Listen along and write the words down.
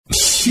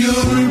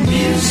your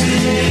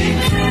music.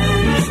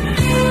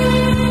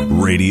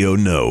 Radio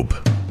Nope.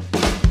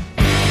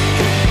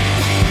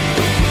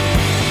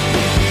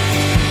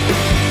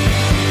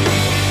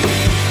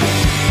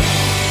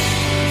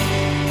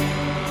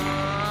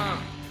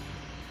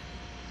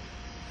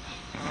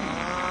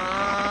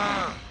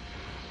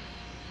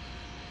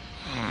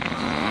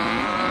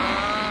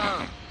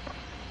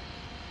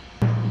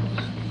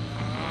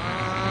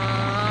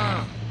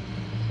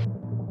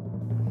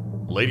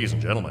 Ladies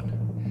and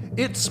gentlemen,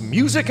 it's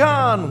Music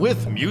On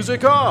with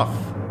Music Off.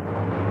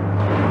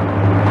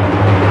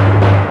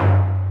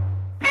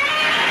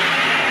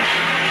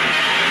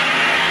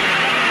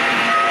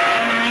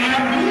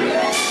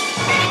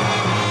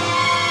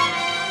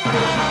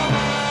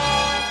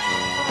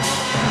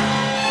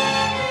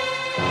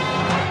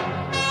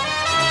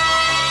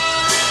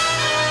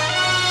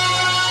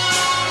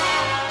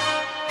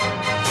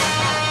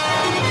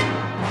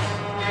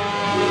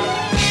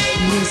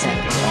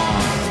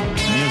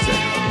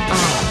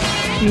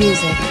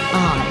 Music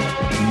on.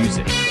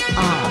 Music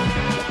on.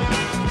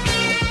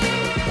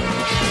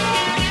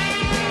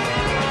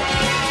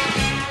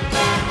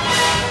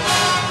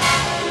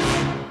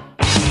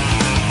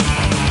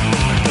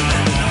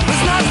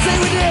 Let's not say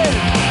we did.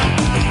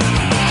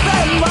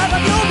 Bad and live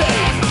like the old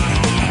days.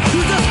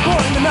 Who's just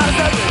born and not a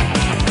dozen?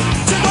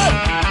 Check what?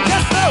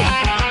 Guess so.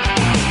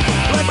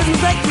 Like what you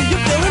think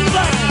you fill in the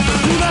blank.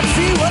 Do not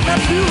see what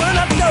not to do or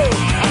not to know.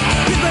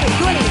 Get ready,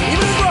 do anything,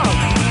 even if it's wrong.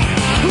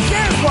 Who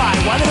cares why?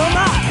 Why the hell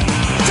not?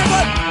 Check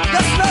what?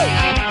 Yes, no.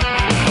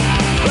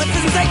 What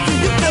does it take to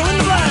you fill in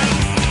the blank?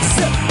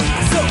 Sip,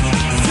 so,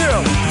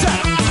 zero,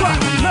 jack, squat,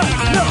 no,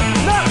 no,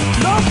 no,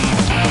 no.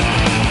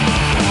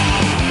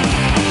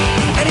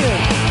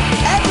 Anything,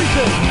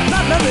 everything,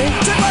 not nothing.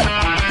 Check what?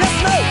 Yes,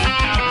 no.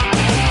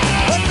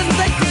 What does it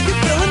take to you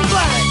fill in the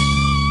blank?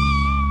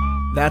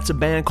 That's a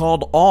band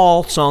called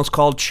All. Song's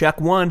called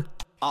Check One.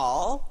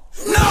 All?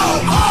 No,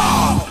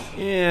 all!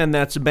 And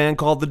that's a band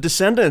called The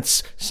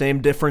Descendents. Same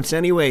difference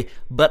anyway.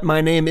 But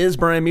my name is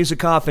Brian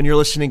Musicoff, and you're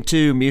listening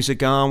to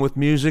Music On with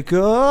Music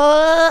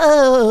Off.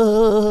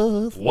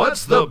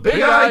 What's the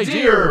big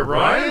idea,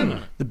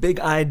 Brian? The big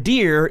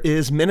idea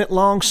is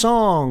minute-long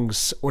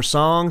songs, or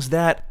songs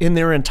that, in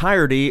their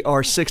entirety,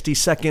 are 60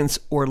 seconds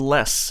or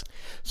less.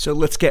 So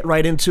let's get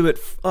right into it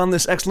on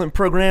this excellent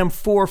program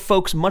for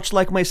folks much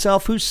like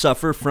myself who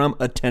suffer from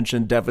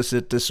attention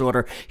deficit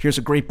disorder. Here's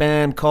a great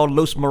band called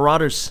Los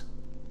Marauders.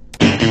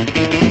 You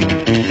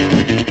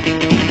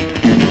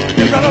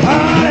brother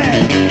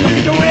honey,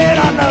 don't do it,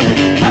 I love it.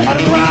 I'm out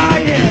of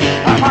crying,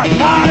 I'm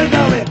hot as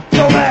love it.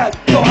 So bad,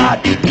 so hot,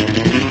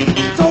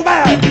 so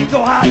bad,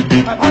 so hot.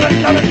 I'm hot as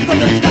love it, so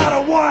there's not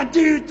a 1,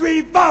 2,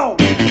 3, 4.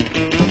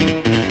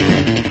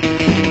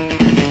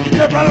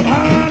 You brother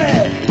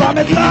honey,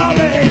 promise love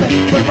it.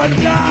 We're from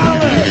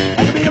dollar,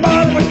 I can be a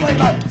mother with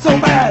flavor. So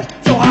bad,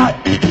 so hot,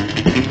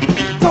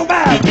 so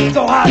bad,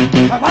 so hot.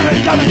 I'm hot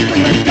as love it, so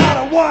there's not a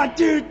 1,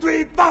 2,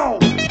 3, 4.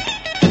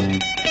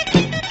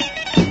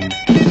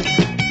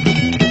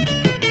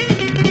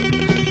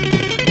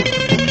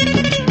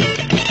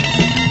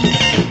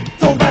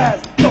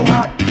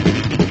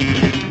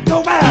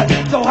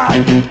 So hot,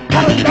 I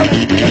don't know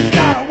it's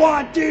not a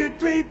 1, 2,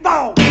 3,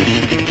 4.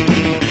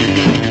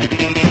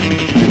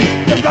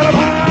 The blood of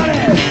honey,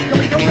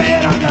 coming so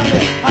red, I love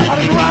it. I'm hot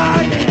as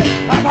riding,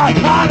 I'm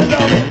hot as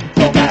love it.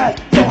 So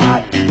bad, so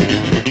hot,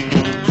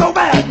 so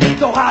bad,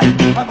 so hot.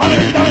 I'm hot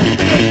as love it,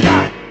 it's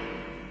not.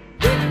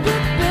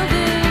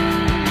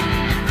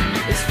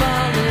 It's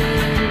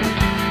falling,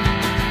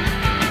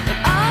 and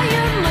all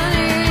your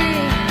money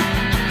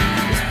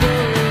is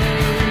pouring.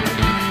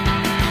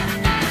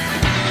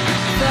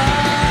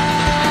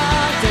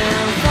 Far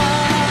down,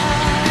 far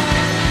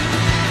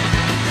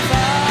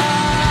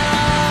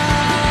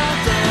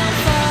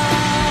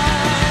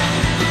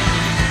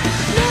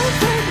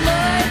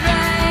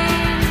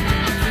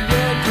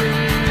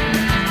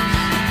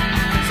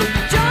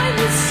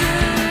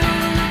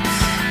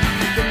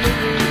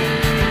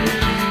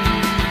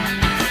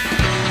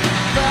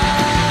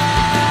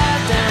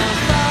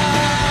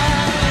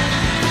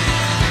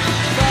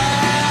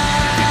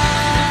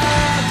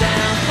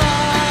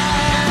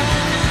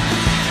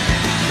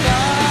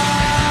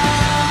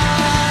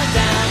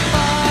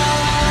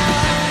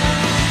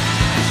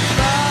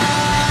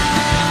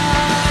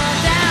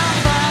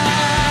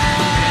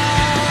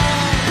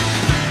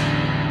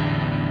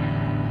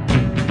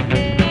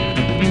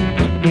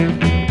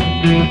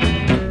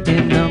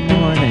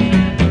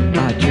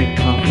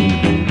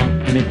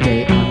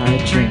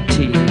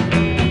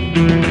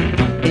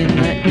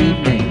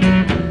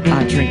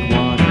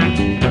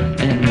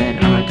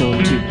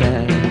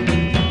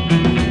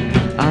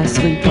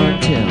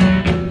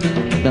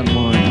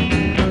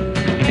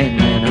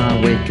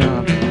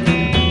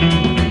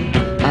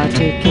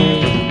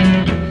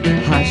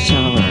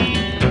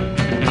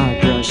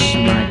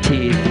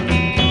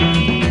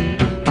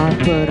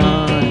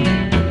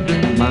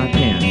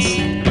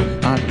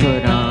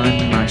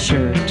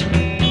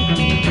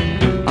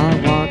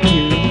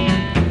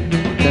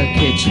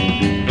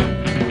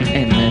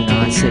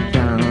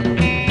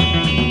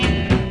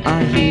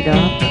heat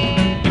up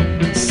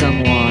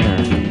some water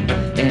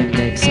and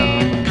make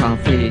some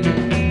coffee.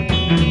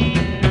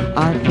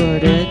 I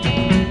put it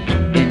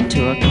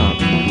into a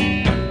cup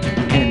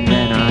and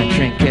then I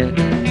drink it.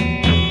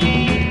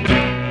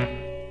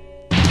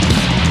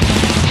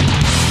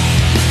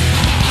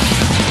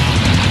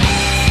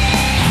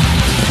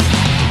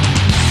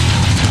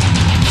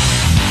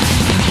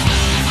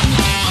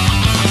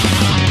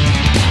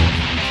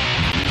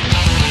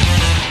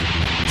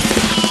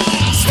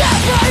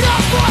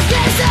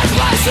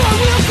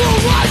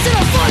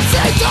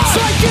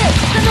 Strike it,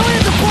 and the way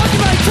of the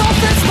porcupine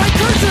confidence, my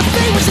curse of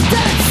fate was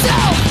dead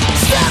itself.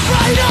 Step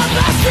right up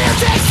as fear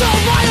takes all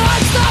my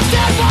heart stopped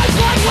and my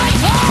blood went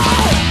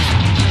cold.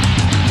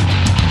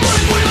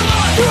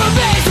 Through a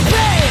maze of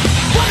pain,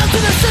 welcome to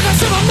the circus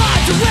of my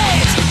mind to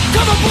rage.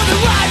 Come up with a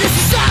ride, it's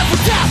a sign for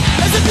death,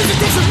 as the music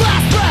takes a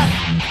last breath.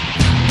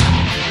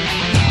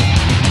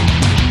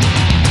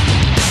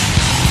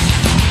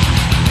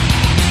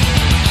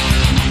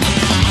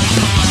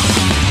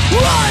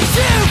 1, 2,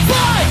 5,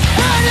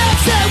 and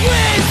that's it,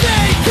 we've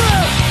been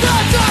through. The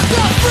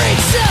doctor freak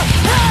ship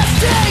has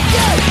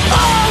taken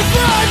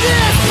over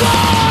this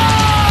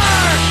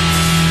bar.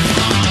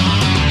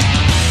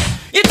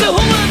 It's a whole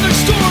other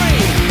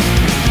story.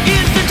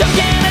 It's the talk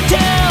and I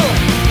tell.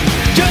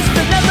 Just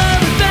another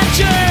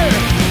adventure.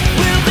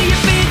 Will the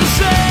it be the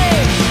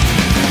same?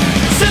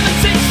 7,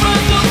 6, 5,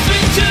 4,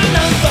 3, 2,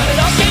 9. But it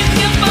all came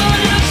together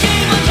and it all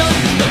came undone.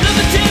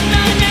 11, 10,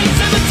 9, 8,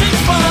 7,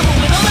 6, 5.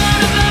 When all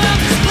out of that, I'm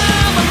just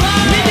playing my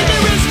life. Maybe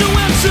there is no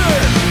answer.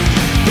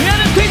 And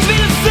it creeps me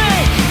to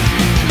think.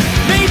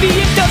 Maybe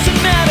it doesn't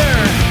matter.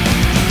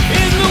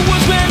 In the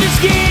world's grandest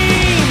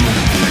scheme.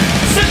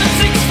 7,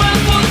 6,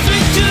 5, 4,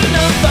 3, 2,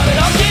 9. But it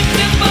all came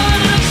together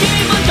and it all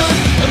came undone.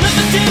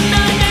 11, 10,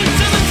 9, 8,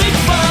 7,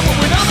 6, 5.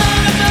 When all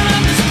out of that,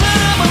 I'm just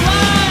playing my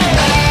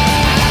life.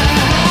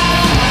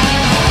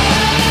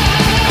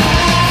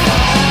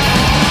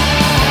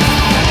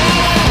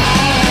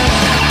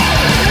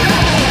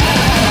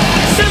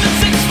 7,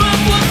 6, 5,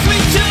 4,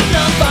 3, 2,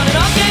 9. But it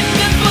all came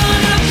together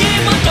and it all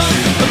came undone.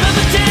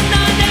 11, 10,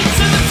 9,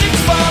 8, 7,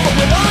 6, 5.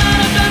 When all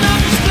out of that,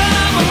 I'm just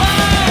playing my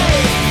life.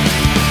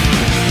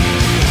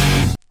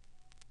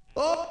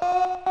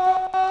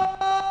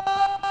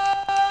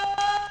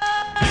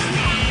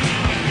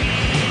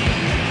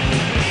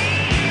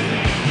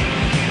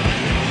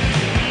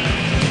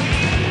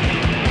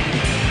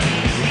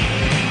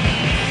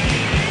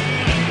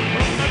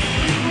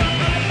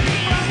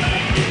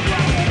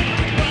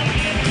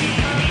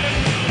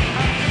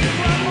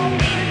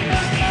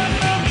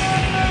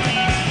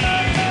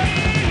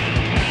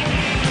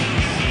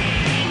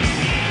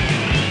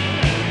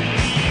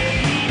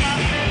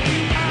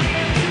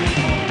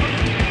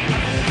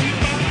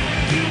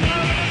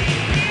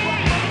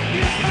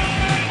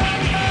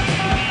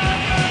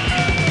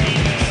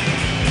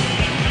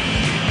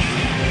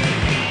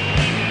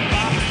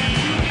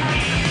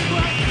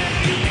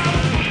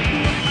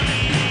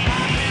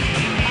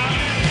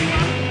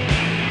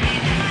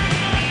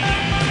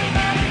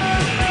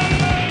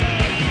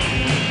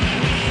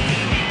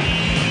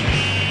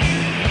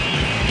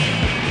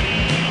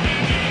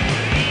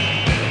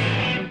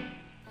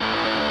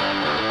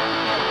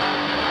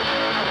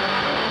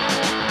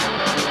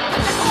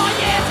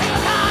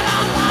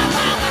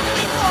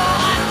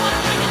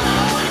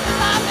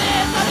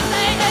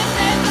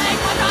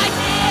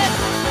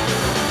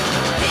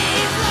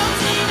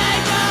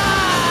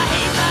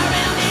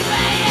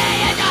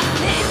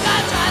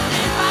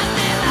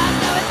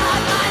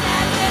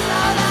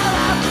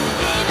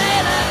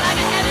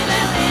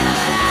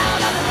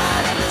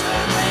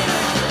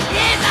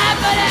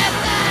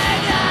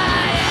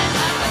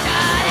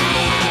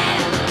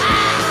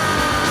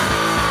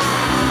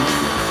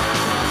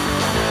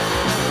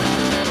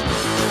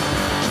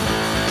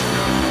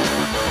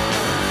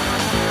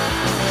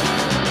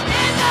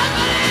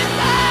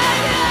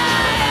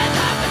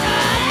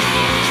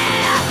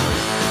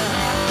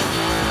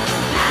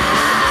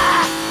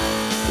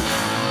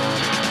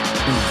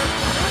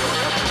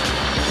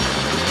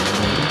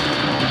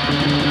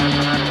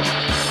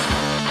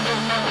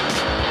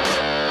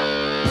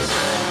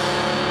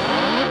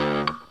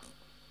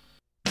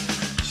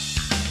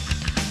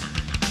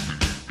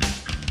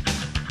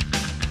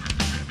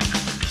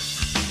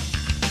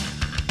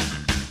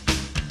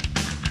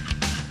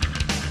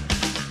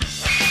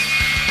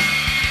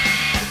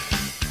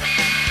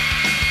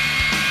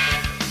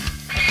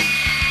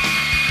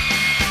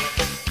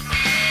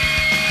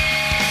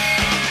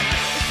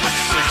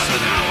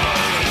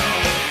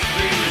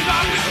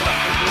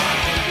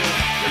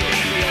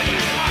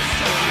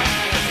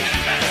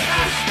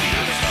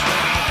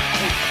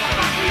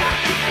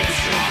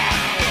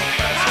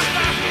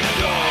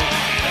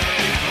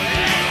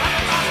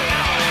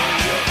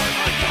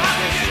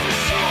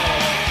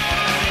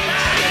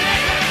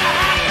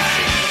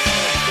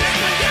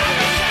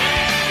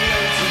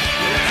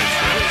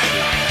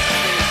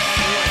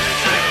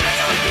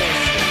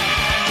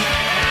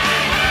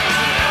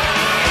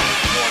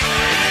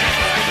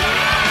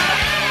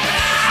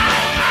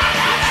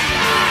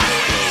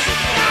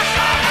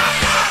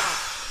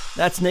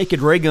 That's Naked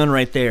Raygun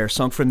right there,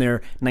 song from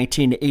their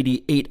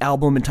 1988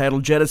 album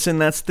entitled Jettison.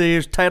 That's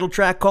the title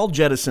track called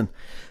Jettison.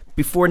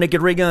 Before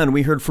Naked Raygun,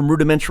 we heard from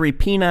Rudimentary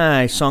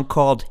Peni, song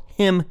called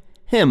Him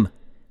Hymn.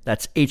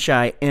 That's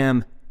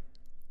Hymn,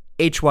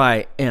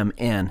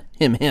 Him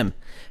Hymn.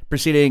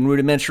 Preceding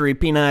Rudimentary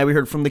Peni, we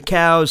heard from The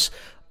Cows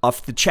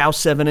off the Chow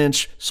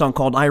 7-inch, song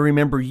called I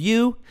Remember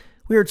You.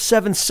 We heard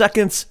 7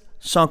 Seconds,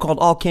 song called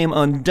All Came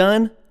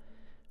Undone.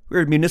 We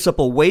heard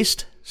Municipal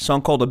Waste,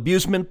 song called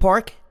Abusement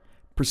Park.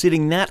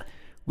 Preceding that,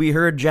 we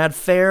heard Jad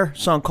Fair,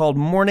 song called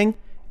Morning,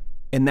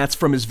 and that's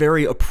from his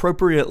very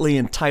appropriately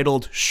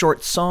entitled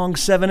short song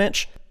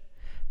 7-inch.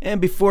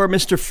 And before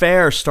Mr.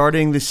 Fair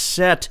starting the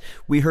set,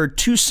 we heard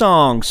 2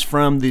 songs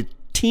from the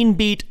Teen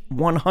Beat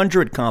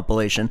 100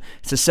 compilation.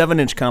 It's a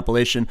 7-inch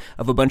compilation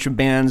of a bunch of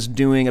bands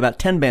doing, about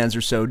 10 bands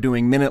or so,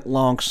 doing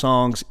minute-long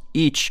songs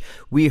each.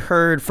 We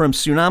heard from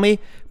Tsunami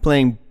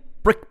playing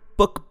Brick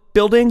Book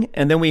Building,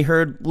 and then we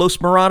heard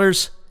Los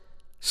Marauders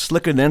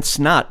Slicker Than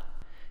Snot.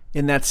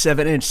 And that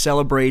 7-inch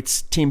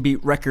celebrates Teen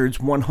Beat Records'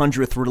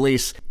 100th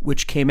release,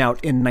 which came out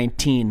in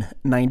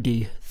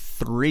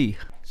 1993.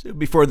 So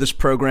before this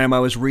program, I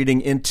was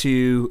reading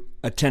into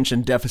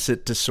attention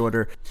deficit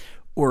disorder,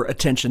 or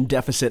attention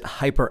deficit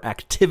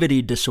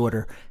hyperactivity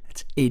disorder.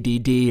 That's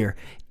ADD or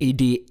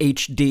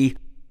ADHD.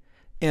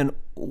 And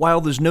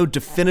while there's no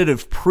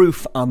definitive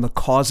proof on the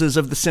causes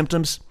of the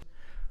symptoms,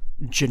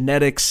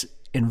 genetics,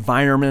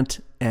 environment,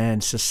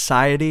 and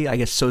society, I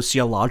guess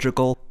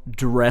sociological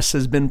duress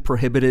has been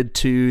prohibited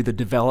to the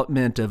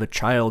development of a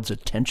child's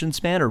attention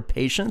span or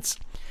patience.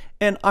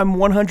 And I'm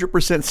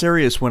 100%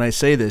 serious when I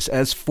say this.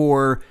 As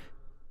for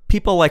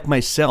people like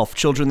myself,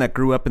 children that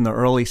grew up in the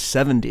early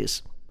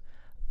 70s,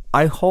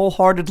 I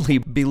wholeheartedly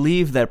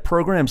believe that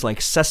programs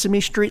like Sesame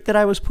Street that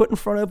I was put in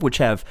front of, which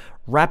have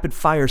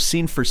rapid-fire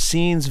scene for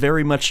scenes,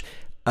 very much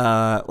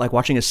like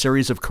watching a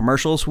series of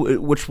commercials,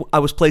 which I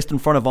was placed in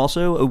front of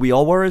also, we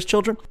all were as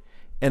children.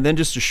 And then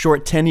just a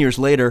short 10 years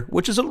later,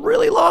 which is a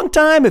really long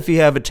time if you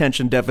have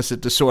attention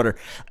deficit disorder,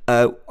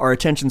 our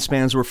attention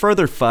spans were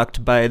further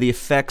fucked by the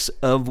effects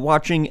of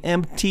watching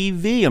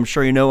MTV. I'm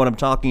sure you know what I'm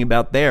talking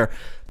about there.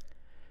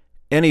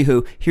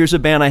 Anywho, here's a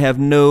band I have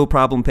no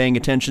problem paying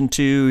attention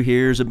to.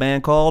 Here's a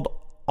band called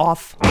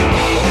Off.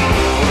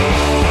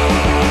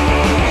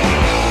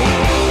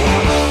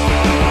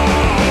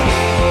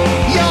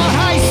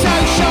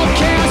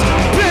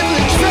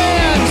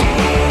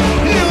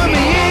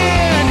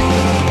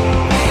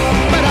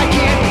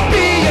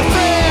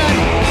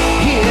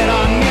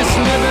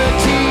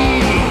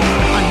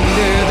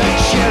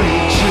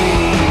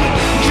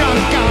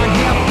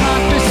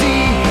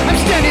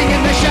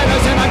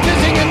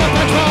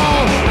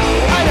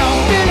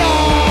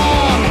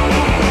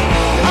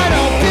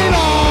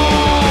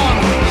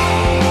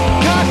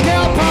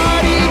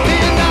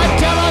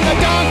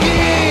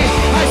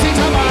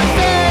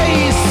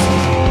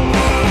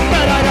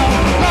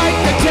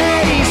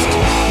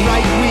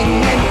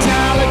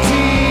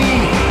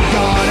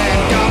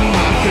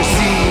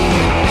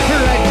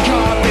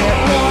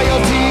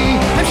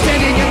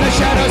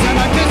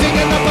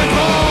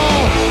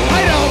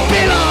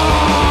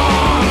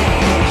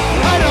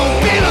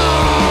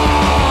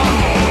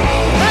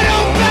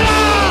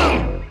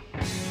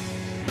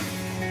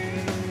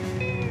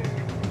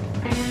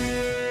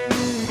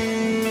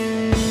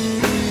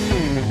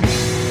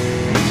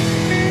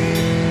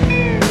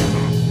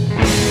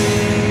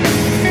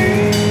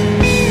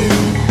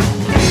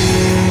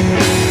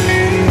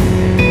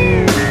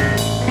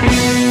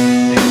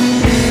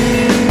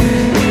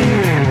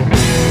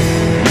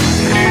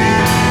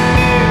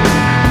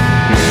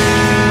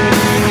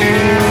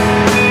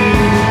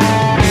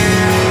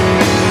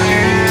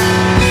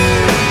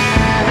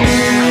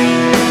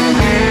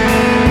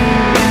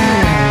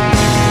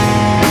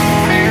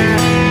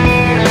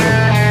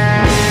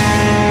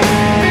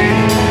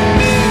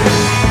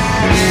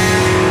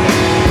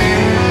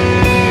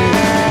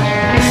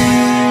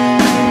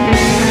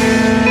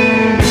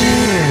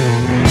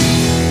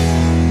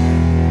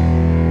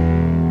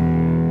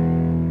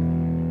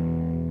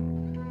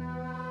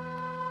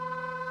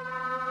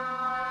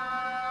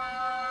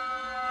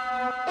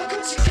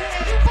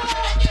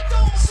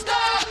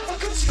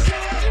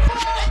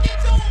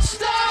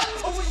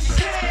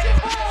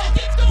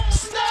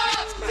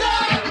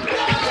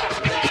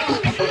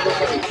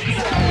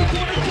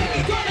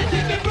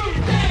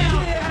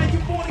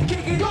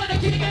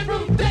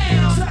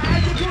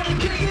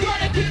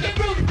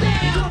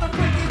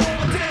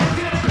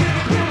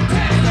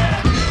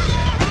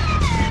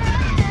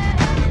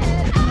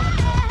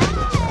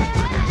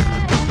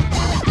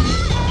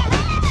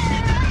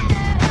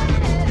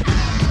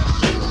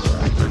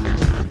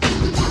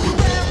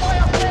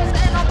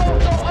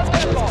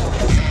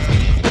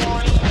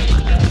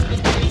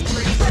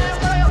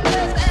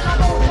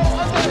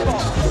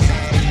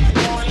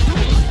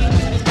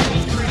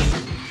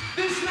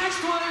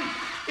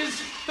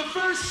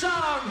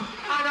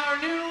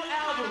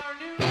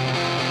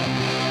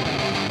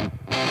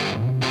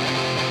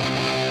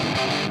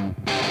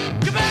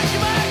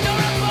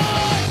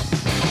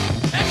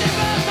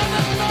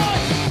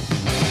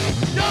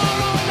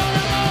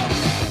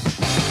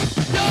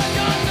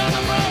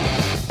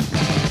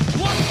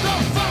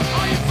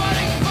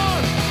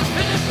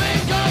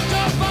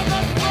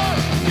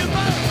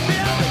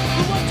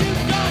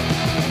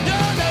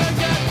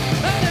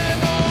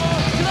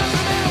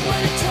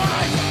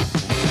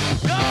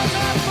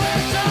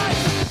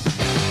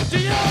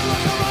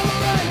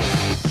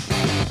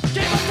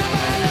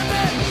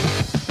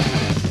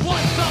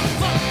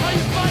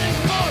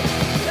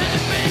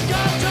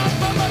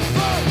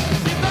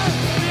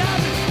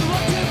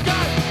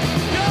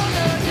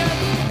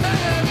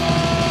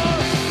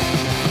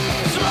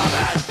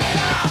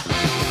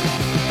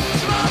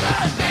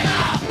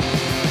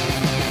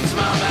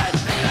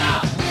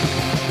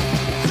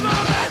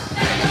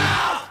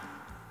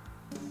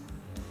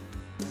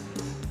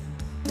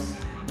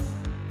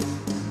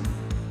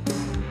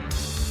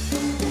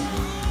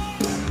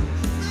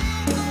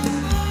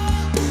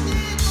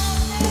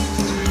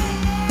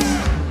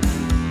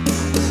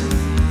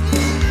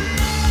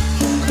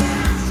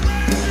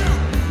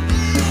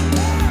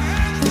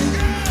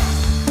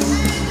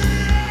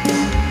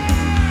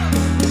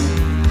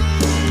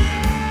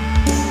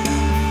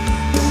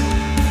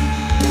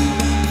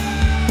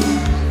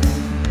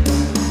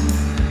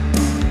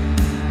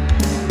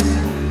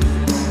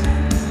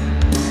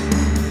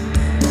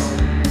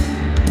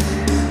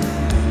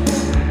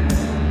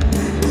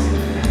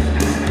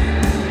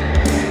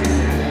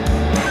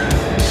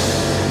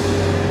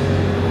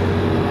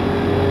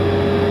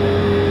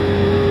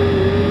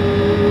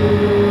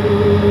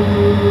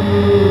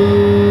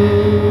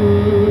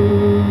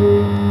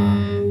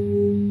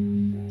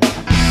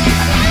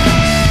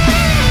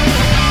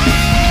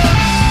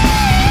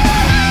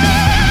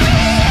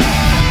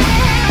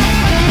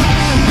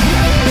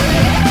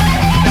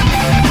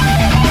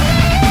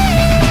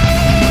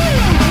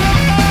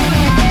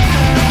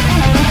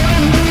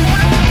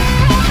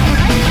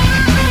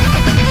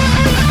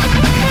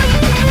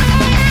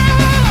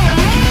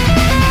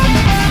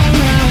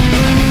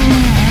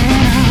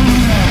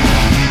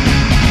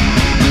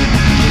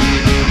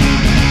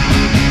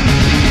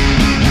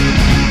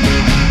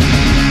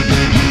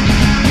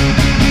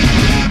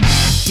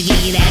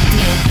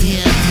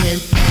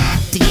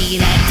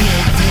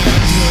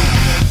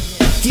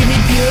 Give me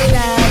pure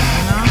love.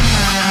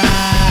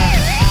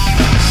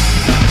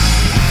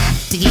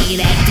 To get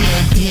that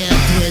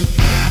good.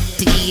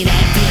 To get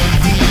that good.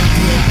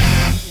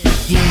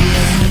 Give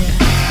you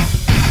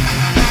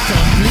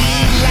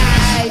complete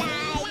life.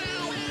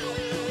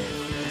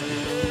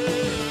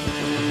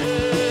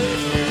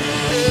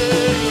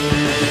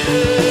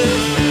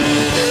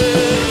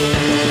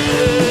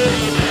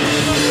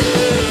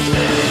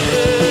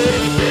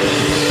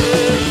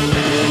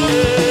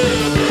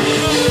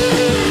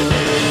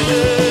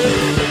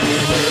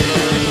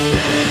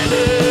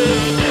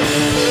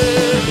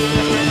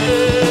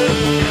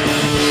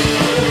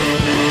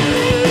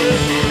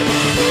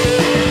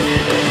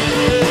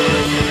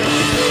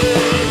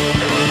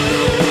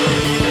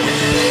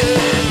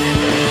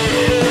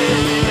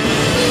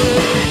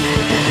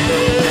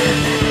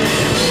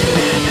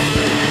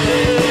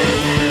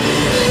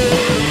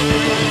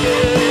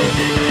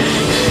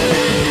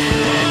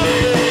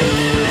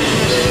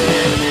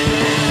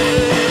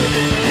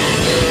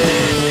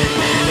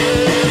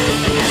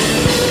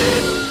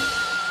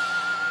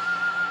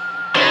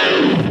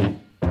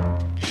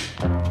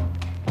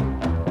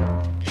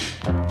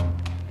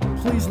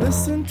 Please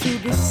listen to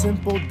this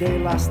simple de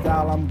la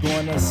style I'm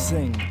gonna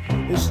sing.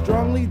 It's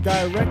strongly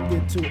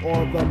directed to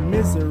all the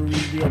misery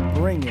you're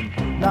bringing.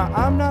 Now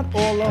I'm not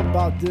all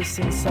about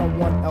dissing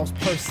someone else's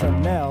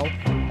personnel,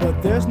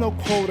 but there's no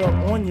quota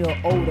on your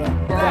odor.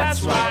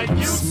 That's right,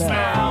 you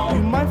smell.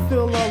 You might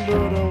feel a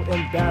little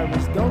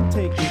embarrassed, don't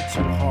take it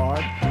too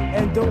hard.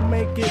 And don't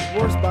make it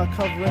worse by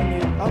covering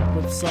it up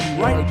with some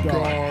right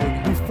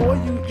guard. Before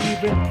you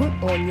even put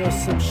on your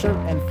silk shirt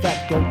and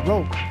fat goat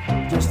rope,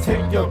 just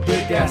take your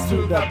big ass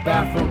to the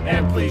bathroom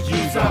and please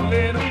use a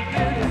little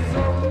bit of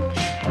soap.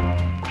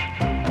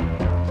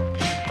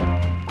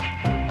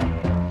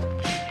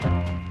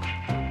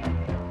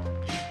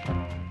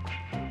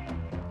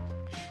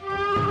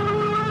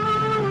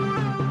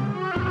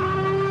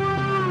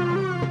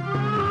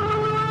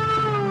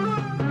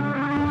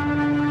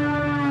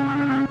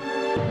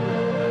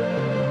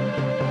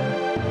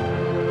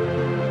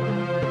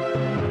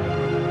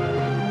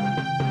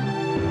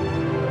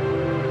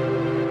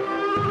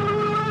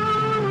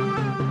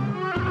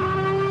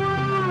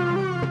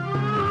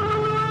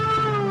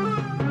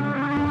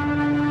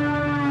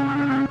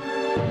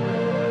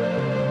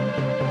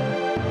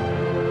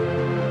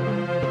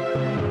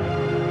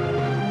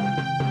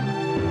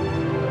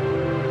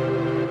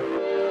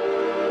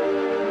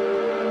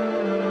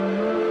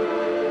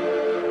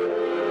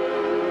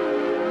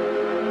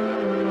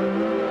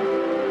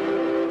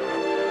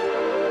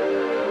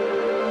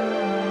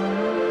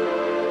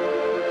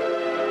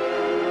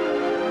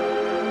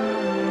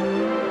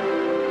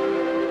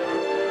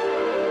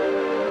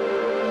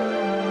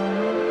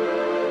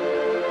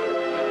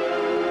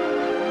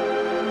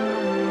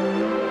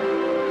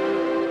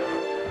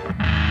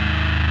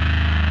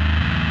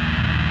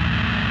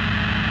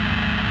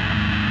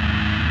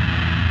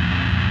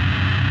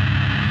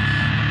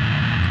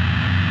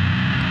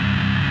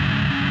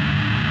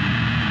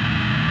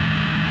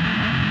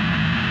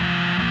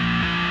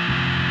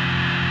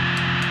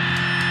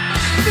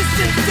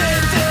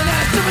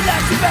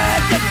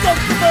 Get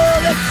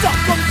comfortable and suck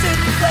from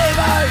simple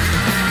flavors.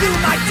 You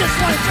might just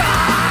want to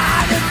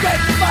try to break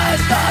the fire,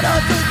 start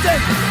a good thing.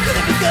 Could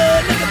it be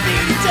good? They can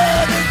beat each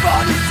other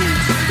on the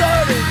seats to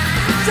start it.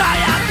 Try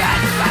out that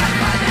fast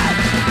one out.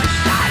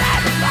 Not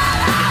have it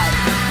fall out.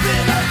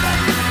 Been a run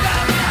to the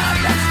family out.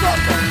 Let's go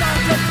from now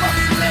to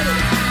fucks a minute.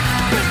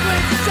 Chris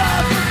wins the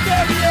job from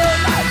stereo,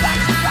 live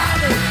action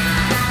family.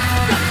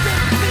 Got to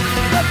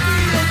be the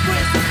field,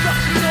 Chris the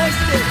fucking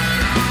joystick.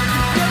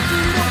 Don't do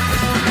no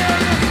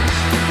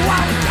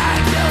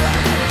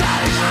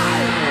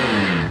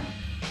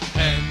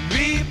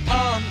Henry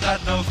Pond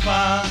had no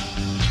fun,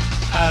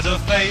 had a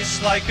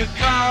face like a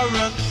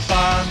current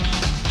bun.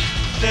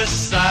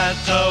 This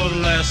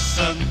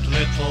adolescent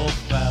little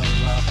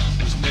fella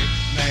was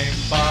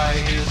nicknamed by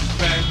his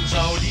friends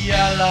Old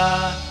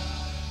Yeller.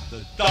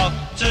 The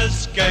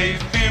doctors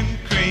gave him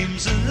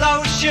creams and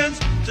lotions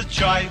to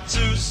try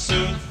to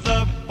soothe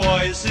the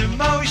boy's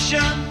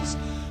emotions,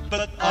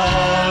 but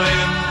all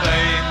in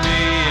vain,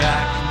 the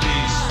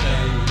acne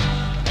stayed.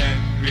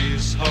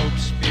 Henry's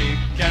hopes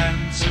began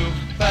to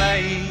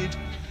fade.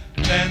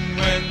 Then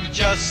when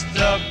just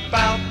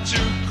about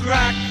to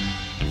crack,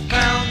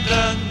 found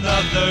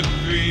another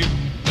cream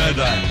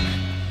Medac.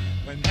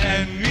 When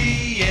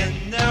Henry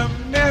in the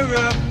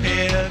mirror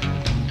peered,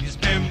 his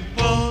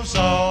pimples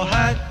all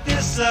had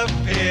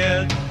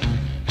disappeared.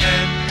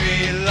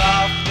 Henry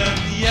laughed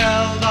and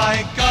yelled,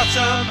 I got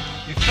 'em.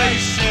 Your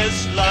face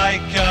is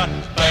like a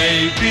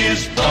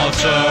baby's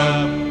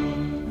bottom.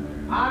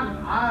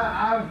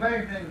 I'm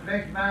fixing to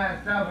fix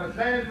myself a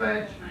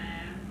sandwich.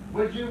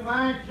 Would you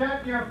mind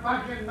shutting your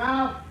fucking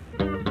mouth?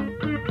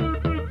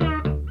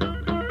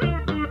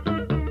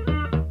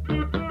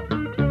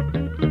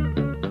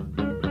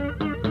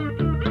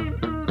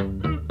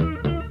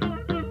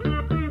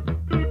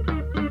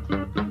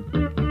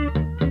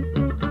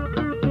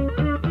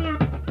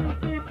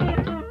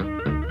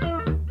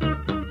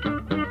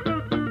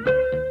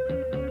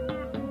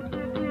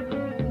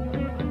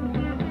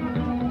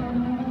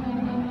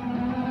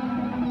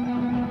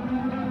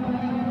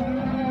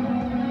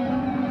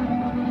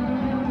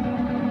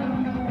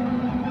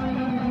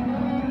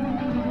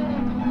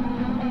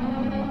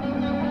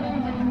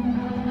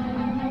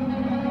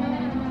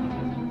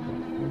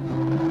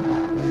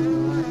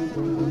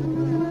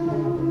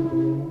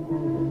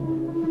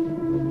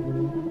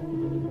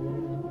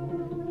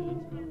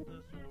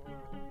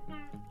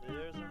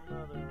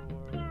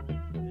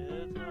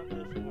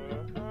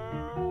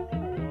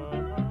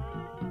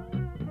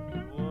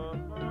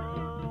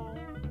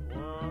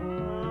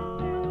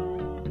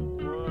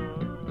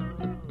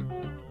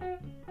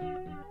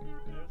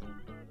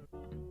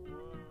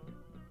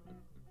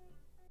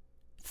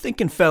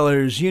 Thinking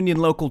Fellers, Union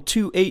Local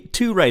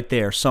 282 right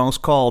there. Song's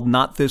called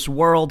Not This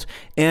World.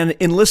 And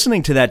in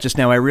listening to that just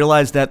now, I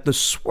realized that the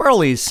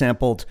Swirlies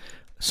sampled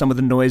some of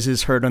the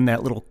noises heard on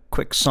that little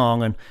quick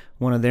song on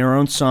one of their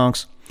own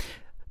songs.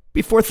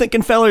 Before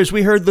Thinking Fellers,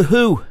 we heard The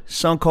Who,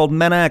 song called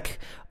Medac,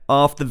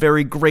 off the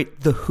very great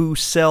The Who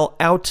Sell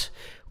Out.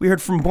 We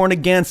heard from Born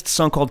Against,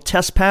 song called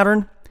Test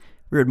Pattern.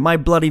 We heard My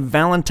Bloody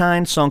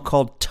Valentine, song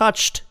called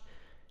Touched.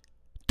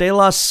 De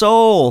La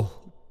Soul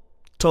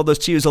told us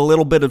to use a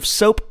little bit of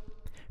soap.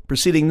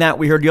 Preceding that,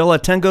 we heard Yola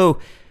Tengo,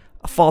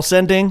 a False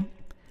Ending.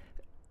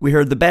 We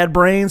heard The Bad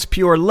Brains,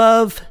 Pure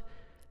Love.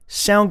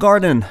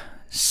 Soundgarden,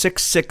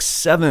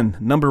 667,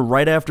 number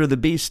right after the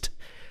beast.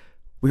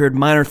 We heard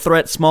Minor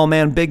Threat, Small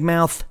Man, Big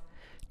Mouth.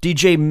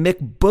 DJ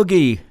Mick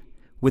Boogie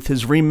with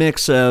his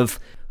remix of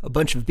a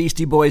bunch of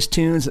Beastie Boys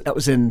tunes. That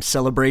was in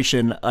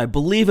celebration, I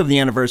believe, of the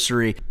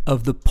anniversary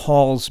of the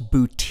Paul's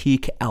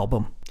Boutique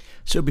album.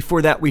 So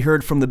before that, we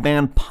heard from the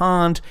band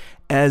Pond,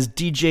 as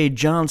DJ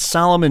John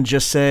Solomon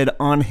just said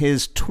on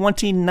his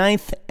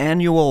 29th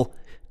annual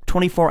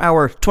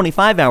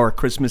 25-hour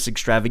Christmas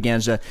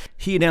extravaganza.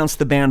 He announced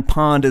the band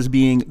Pond as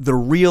being the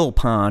real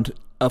Pond,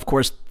 of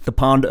course, the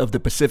Pond of the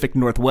Pacific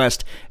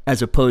Northwest,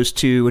 as opposed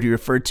to what he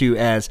referred to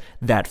as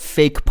that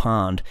fake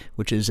Pond,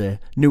 which is a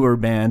newer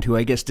band who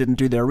I guess didn't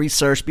do their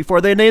research before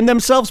they named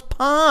themselves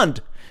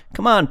Pond.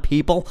 Come on,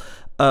 people.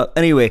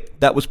 Anyway,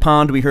 that was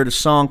Pond. We heard a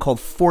song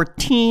called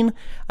 14.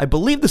 I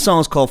believe the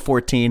song is called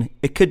 14.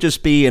 It could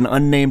just be an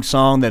unnamed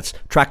song that's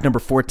track number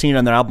 14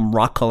 on their album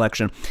Rock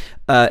Collection.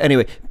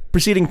 Anyway,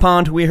 preceding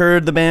Pond, we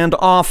heard the band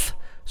Off.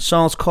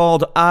 Song's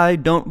called I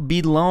Don't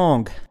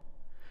Belong.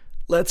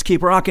 Let's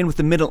keep rocking with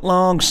the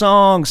minute-long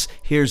songs.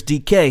 Here's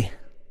DK.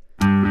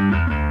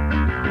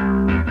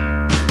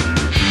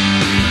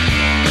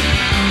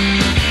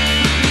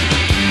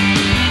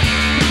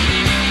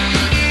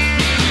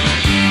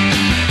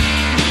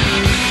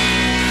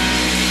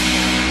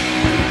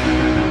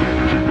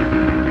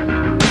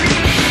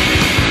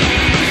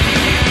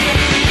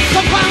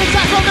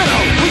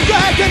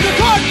 In the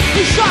court,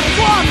 he shot his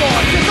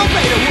lawnmower,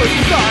 disobeyed a word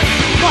he done.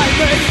 My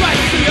legs right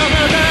to the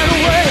other man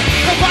away.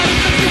 The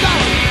 $60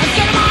 and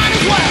sent him on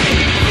his way.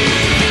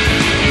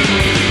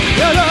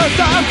 There are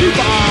some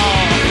people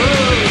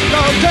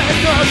don't take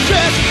no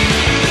shit.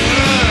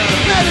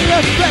 Many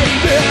of they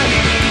did.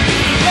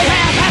 They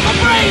have half a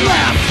brain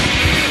left.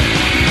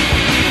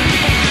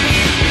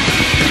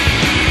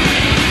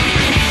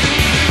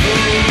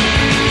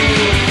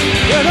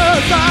 There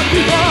are some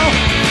people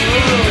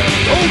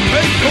don't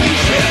take no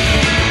shit.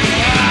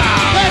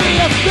 Many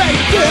if they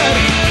did,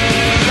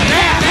 then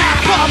they had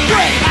half a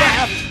brain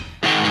left.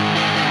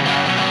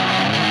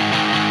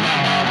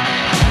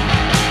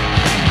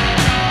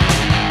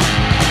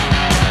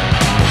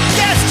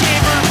 Gas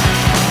chamber,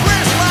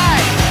 where's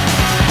light?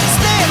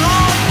 Staying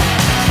home,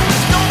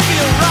 this don't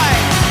feel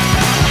right.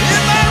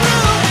 In my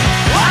room,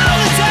 all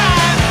the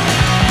time,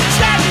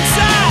 trapped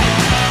inside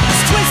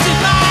this twisted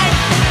mind.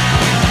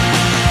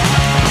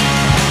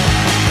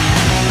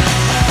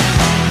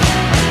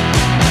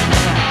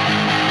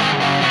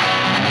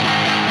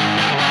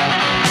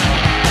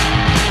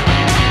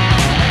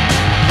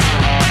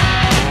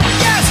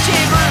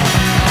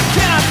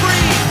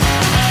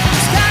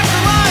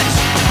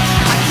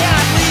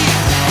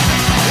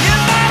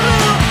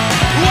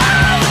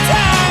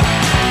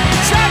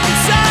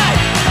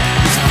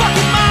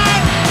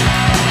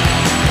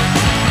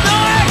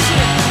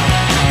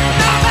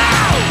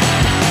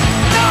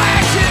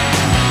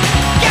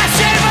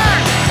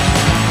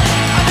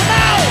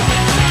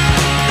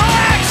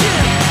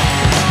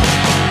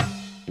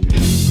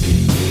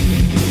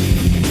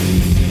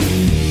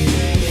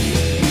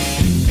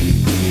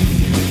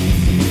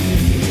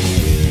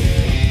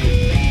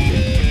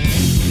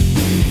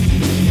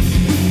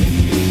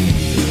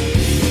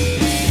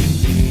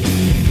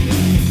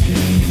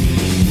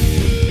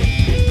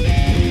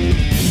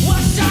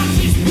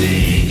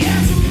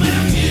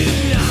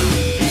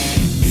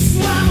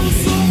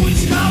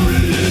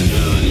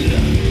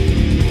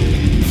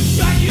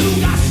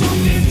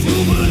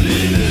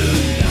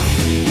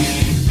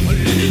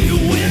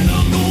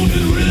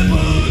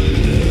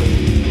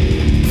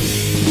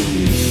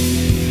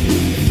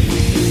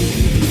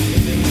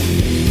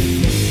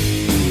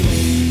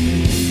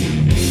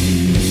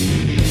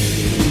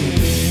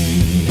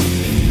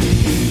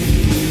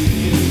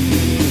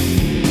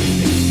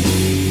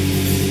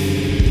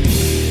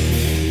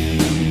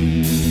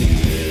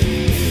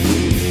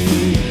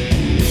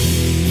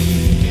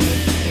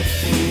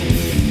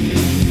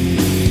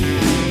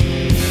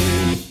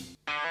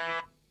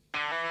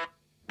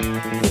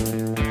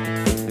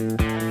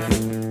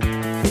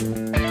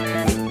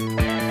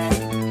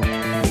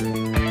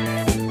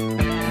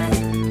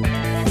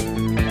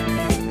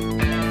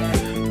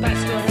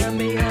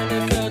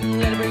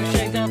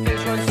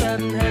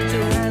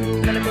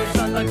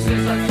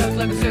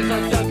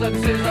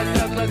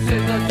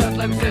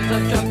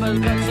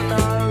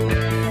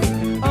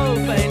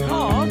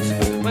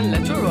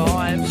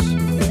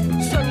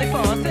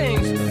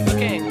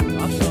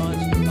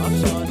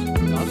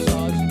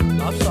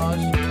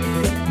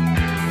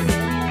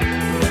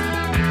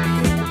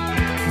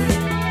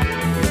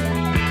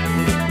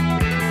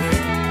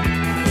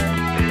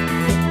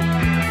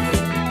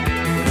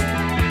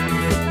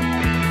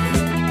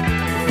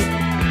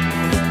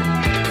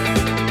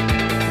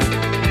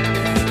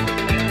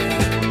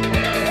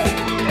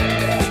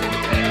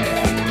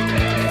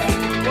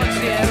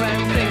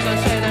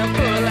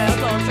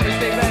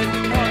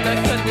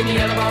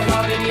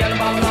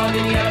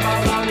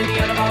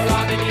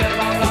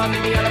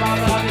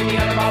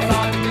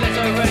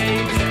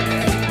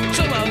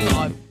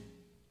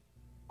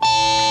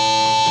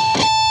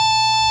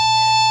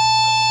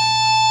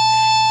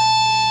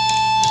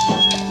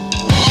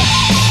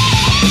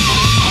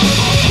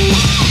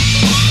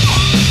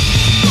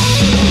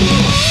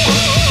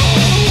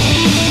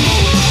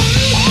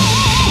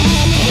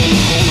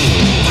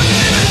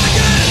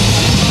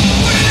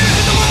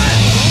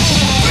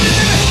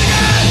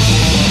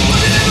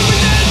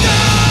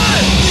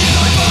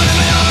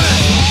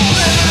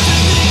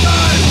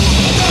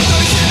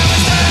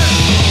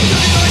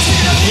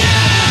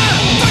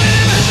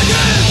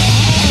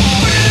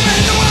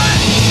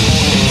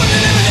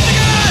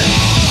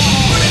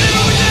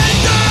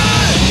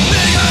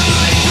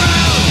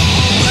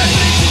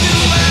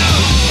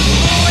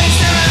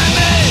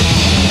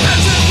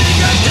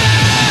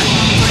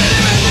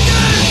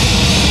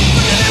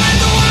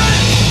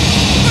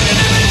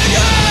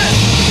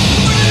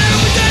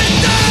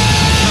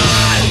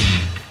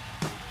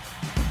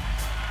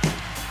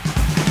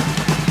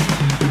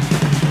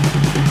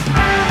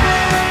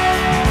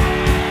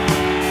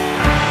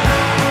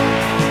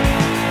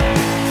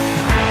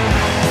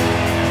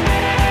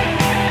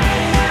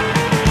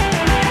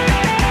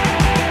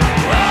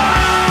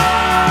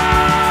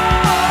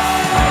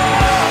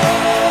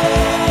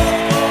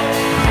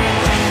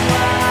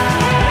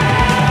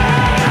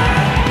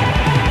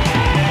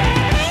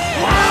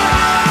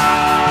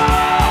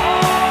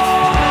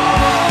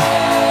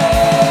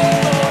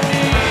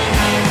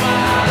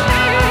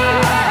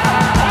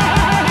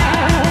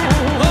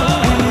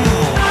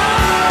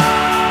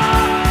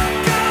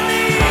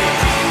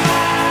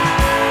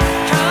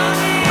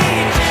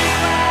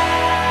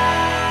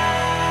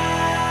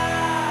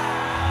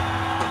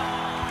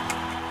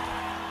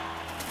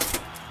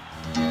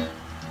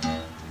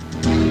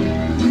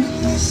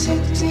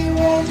 city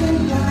where the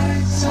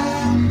lights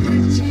are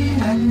pretty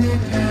and the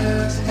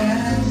girls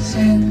dance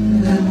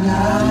in the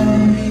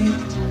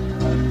night.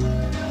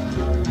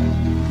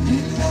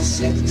 In the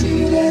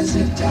city there's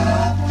a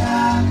dark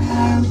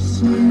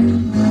house where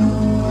no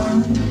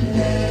one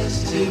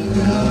dares to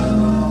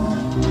go.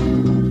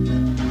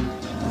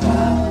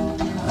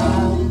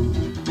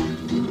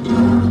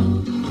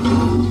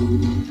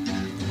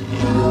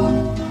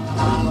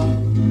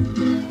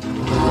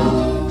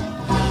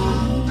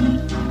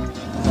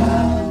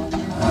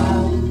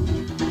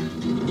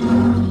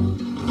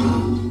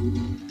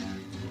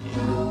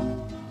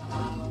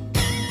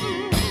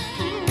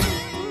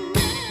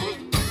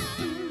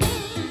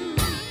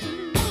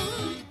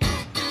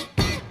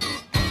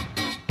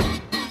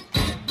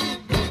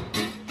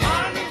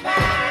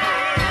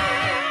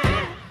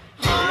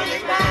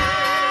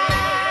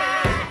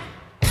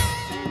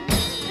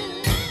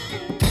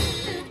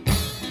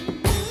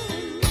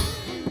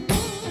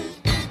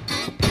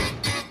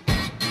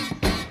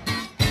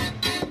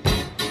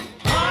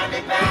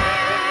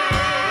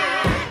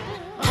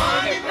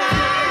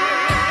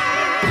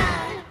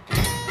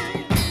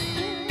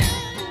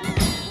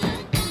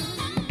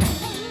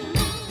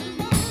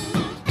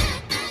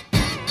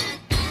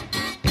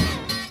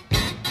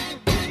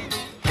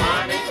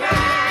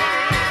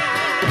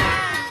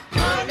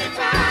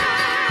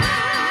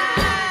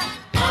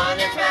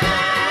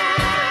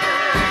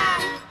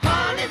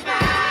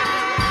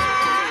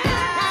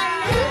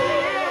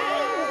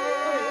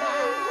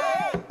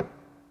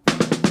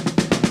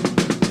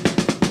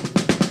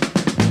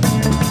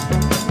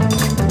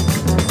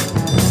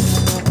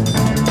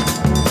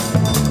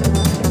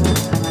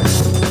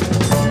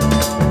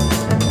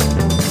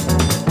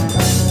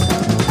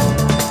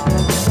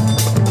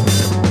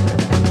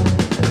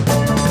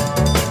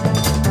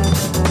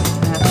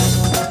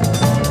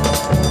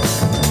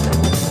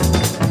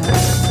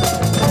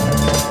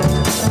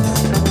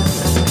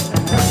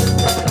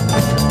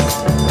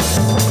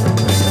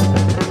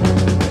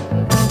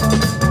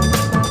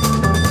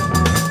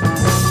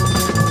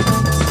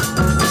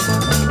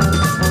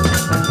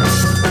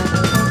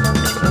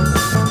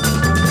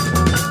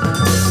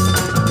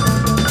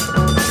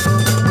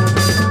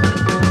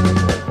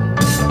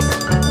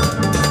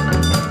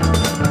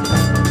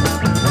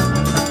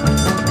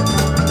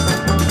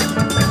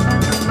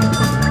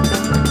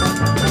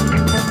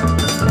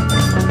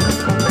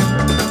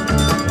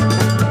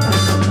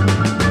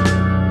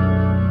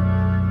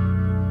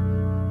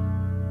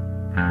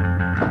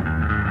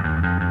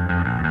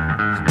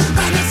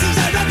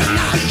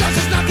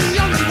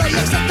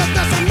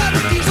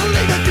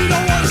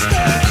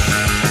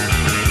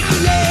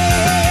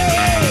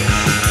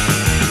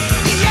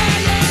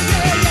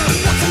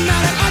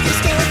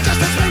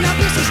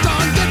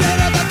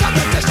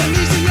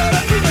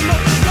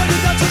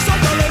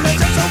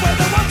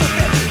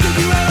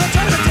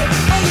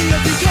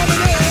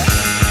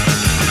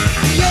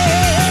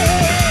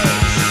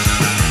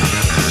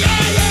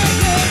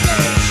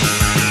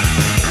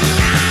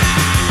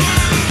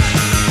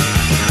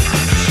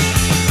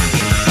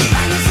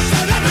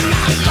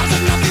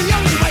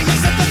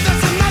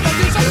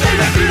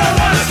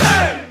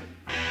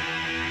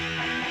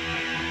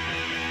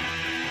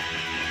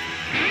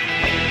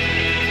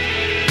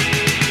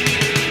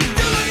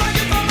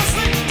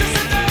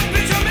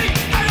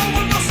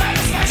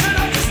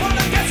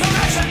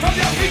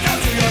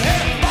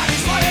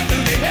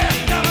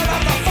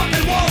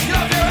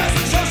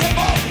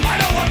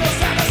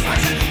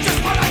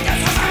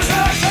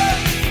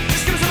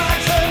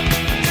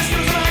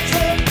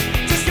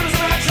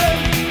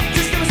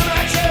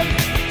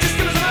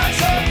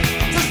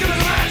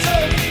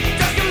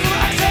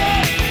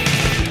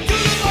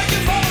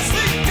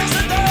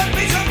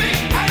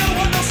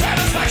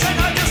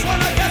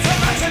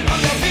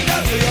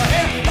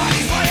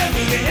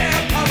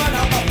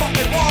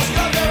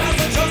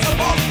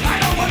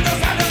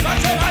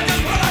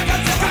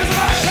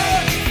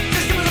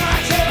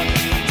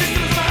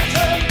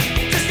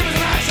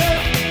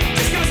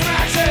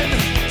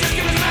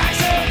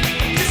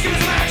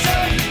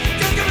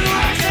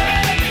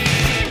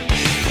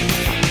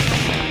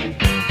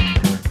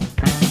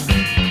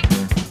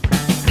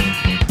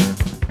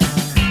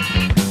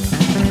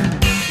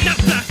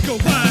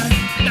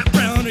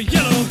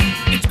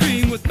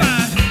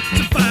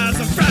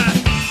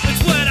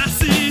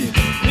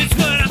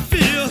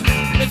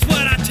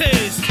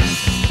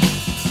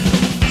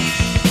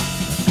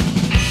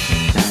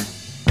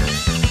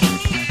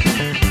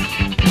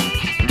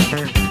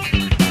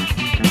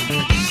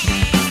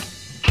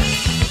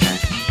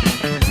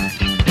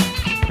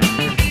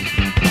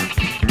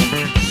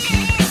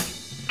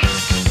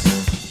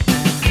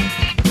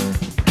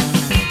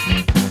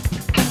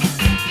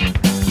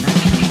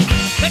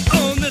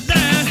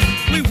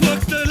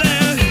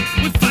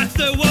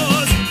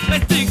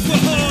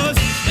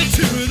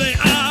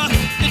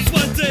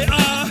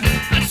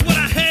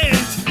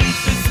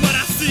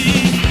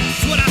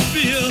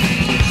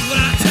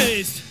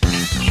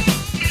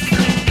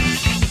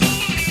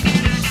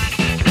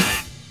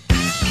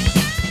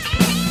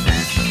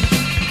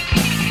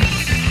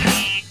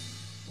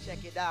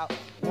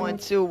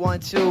 2, 1,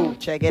 2.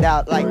 Check it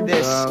out like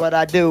this. What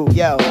I do,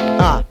 yo.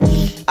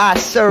 I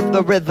serve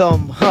the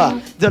rhythm,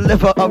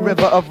 deliver a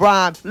river of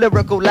rhyme,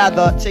 lyrical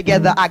lather.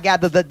 Together I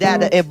gather the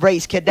data,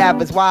 embrace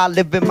cadavers while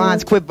living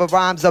minds quiver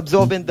rhymes,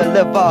 absorbing the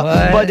liver.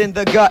 But in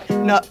the gut,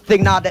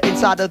 nothing nada.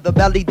 Inside of the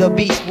belly, the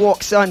beast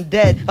walks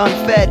undead,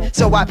 unfed.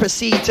 So I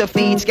proceed to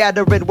feed,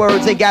 scattering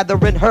words and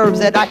gathering herbs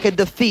that I could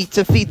defeat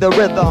to feed the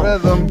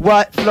rhythm.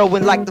 What?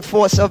 Flowing like the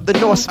force of the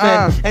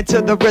Norsemen. And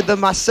to the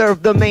rhythm I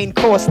serve the main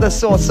course, the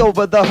sauce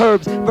over the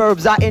herbs.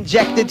 Verbs I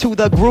inject into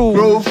the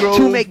groove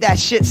to make that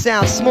shit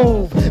sound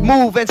smooth.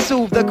 Move and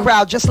soothe the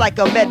crowd just like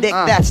a medic.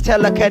 That's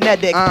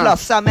telekinetic.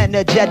 Plus I'm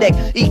energetic,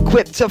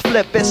 equipped to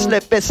flip and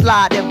slip and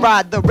slide and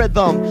ride the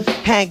rhythm.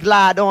 Hang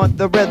glide on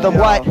the rhythm.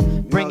 What?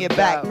 Bring it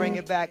back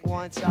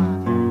one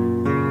time.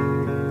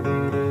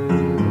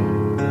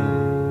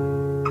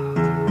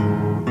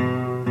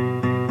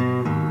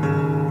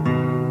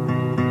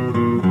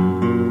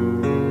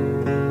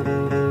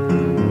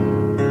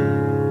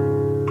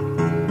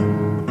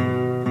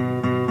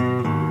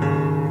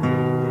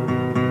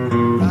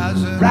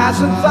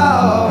 Rise and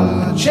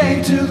fall,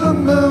 chained to the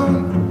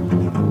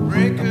moon.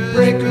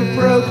 Breaker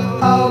broke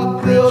all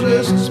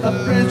builders, a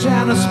bridge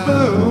and a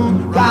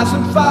spoon. Rise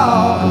and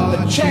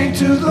fall, chained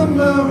to the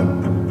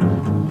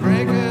moon.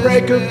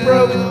 Breaker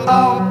broke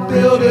all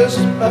builders,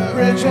 a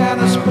bridge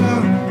and a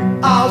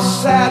spoon. All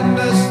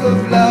sadness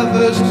of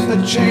lovers,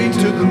 a chain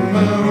to the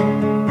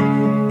moon.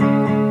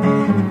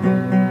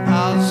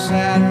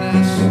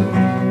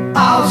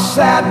 All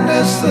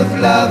sadness of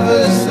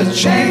lovers, a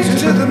chain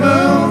to the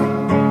moon.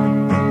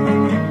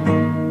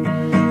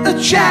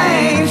 A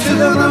chain to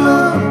the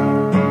moon.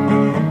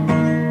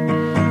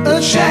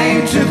 A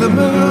chain to the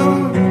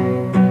moon.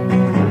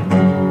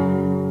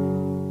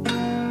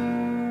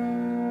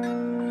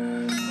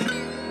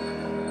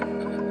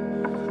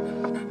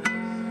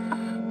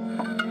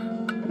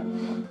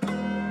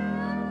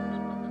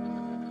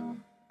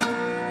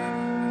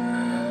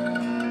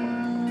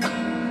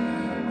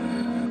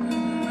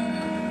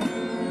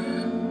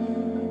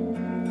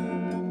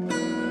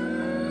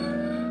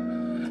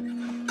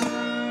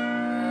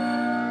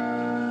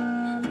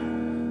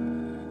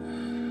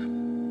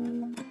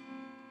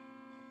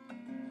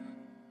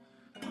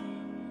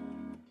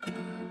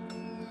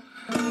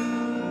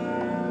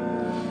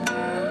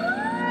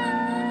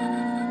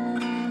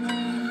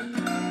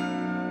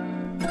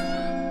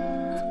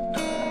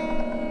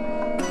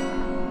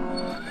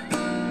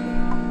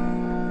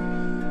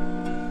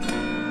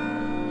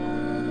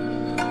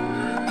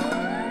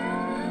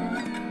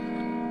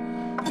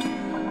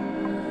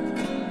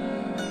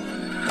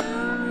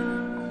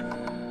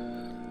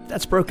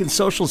 That's Broken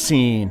Social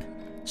Scene.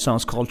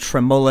 Song's called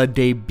Tremola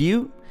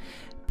Debut.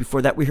 Before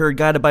that, we heard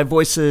Guided by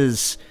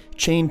Voices,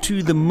 Chained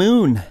to the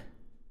Moon.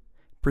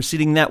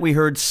 Preceding that, we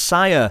heard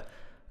Saya.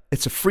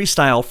 It's a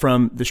freestyle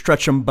from the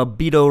Stretch'em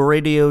Babito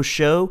radio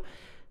show.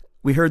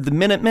 We heard The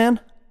Minutemen,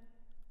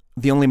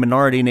 The Only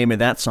Minority, name of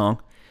that song.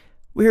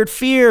 We heard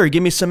Fear,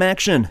 Gimme Some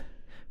Action.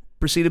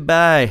 Preceded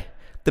by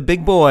The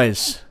Big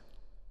Boys,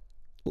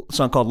 a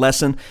song called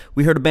Lesson.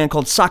 We heard a band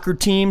called Soccer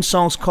Team,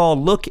 song's called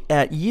Look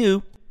at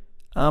You.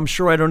 I'm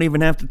sure I don't even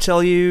have to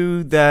tell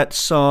you that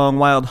song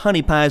Wild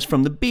Honey Pie is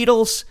from the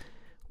Beatles.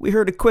 We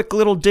heard a quick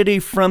little ditty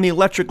from the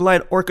Electric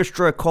Light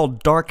Orchestra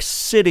called Dark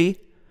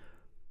City.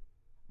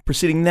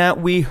 Preceding that,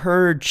 we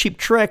heard Cheap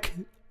Trick,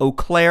 Eau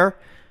Claire,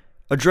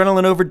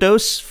 Adrenaline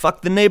Overdose,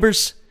 Fuck the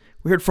Neighbors.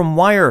 We heard from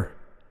Wire,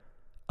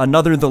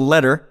 Another the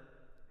Letter.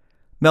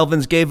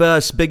 Melvins gave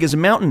us Big as a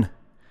Mountain.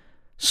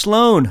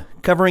 Sloan,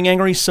 covering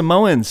Angry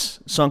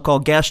Samoans, a song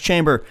called Gas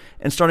Chamber.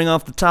 And starting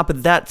off the top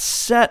of that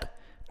set,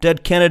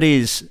 Dead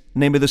Kennedys,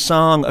 name of the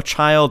song, A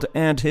Child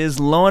and His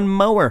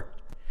Lawnmower.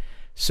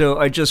 So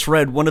I just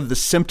read one of the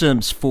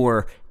symptoms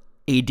for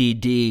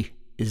ADD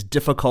is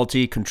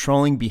difficulty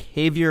controlling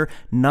behavior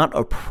not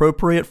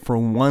appropriate for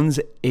one's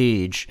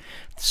age.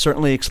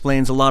 Certainly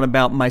explains a lot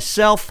about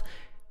myself.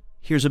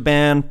 Here's a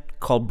band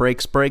called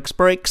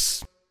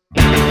Brakesbrakesbrakes.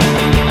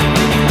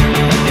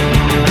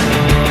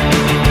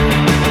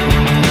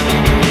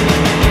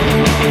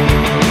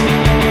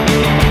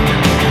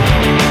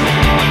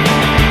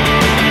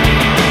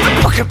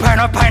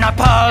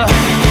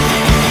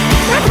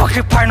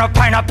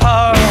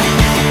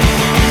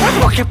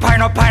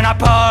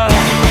 Pineapple.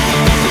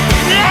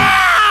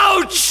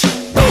 Ouch!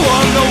 Who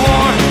won the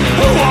war?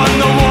 Who won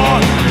the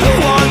war? Who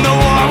won the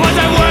war? Was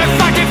it worth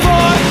fighting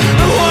for?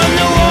 Who won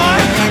the war?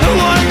 Who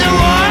won the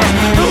war?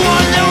 Who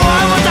won the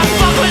war? What the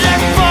fuck was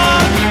it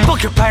for?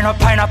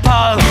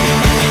 Pineapple.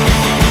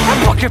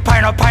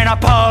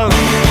 Pineapple.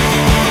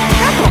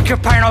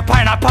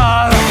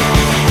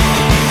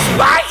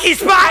 Spiky!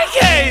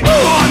 Who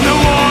won the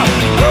war?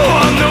 Who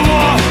won the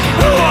war?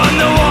 Who won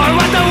the war?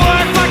 What the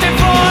war fighting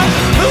for?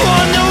 Who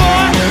won the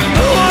war?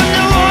 Who won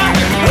the war?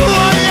 Who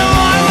won the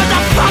war? What the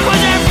fuck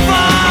was it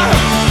for?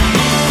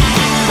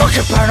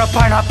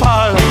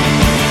 Pineapple.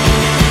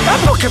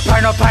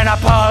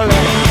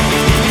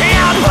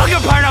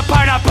 Yeah,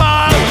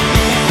 pineapple.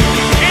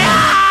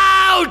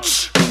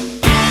 Ouch!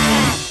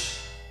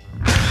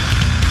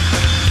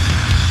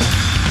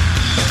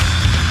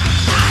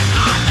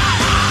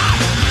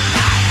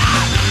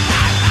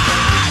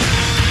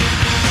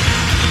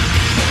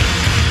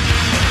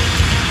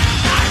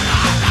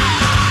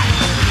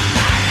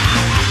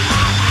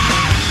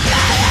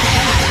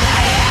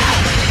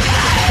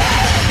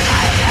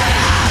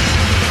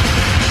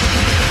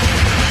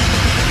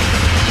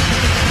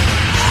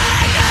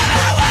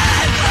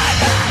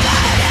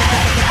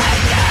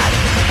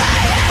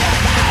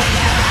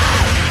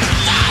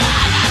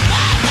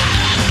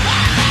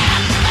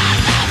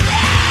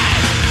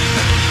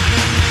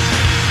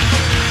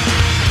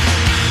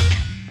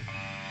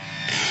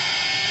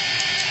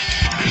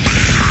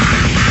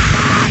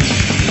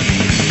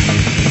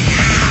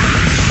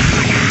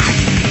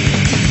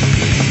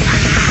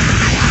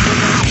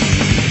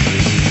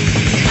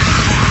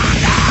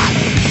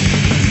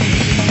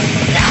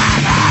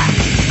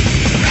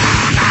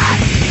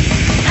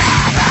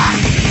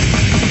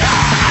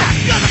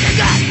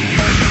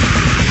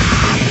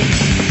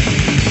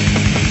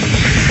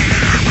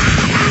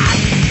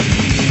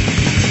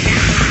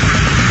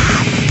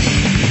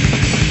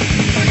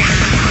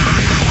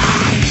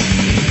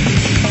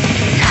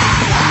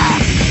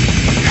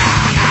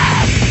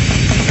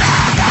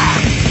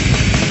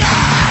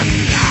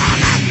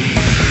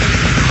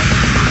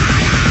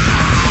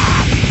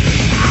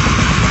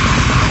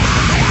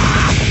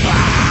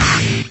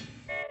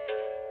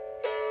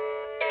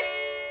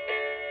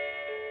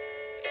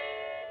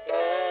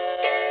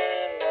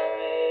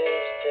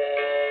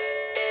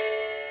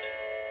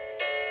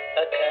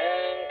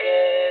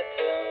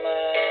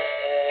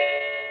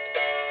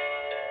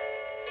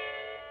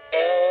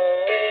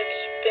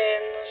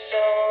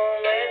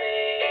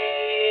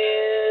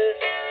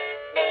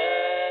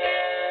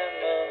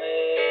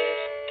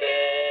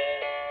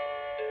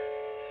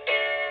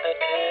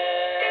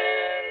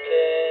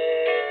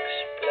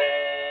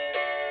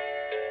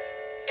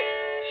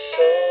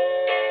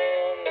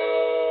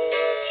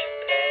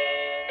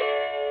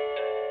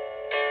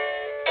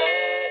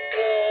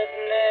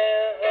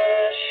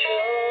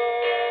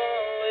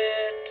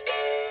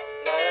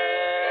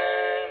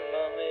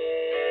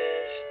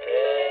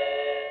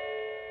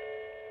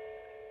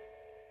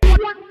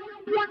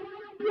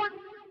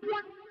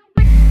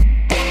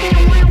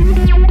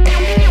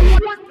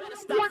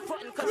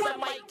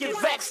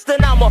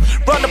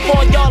 Run up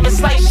on y'all and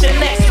slice your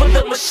necks with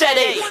a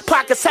machete.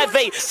 Pockets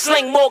heavy,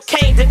 sling more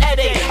cane than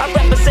Eddie. I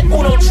represent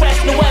Uno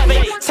Tres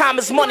Nueve. Time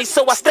is money,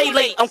 so I stay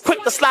late. I'm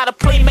quick to slide a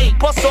playmate.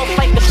 Bust off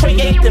like the tray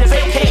 8 and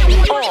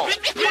vacate.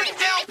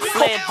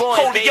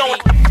 Flamboyant, baby.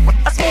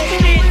 A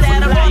smooth kid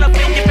that'll run up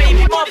in your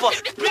baby mother.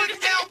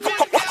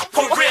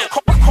 For real.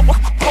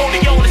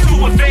 Corleone is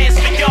too advanced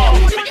for y'all.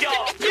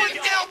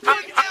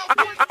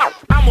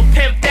 I'm a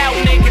pimped out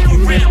nigga for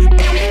real.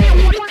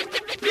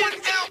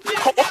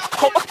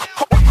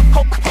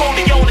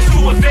 Corleone is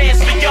too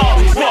advanced for y'all.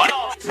 What?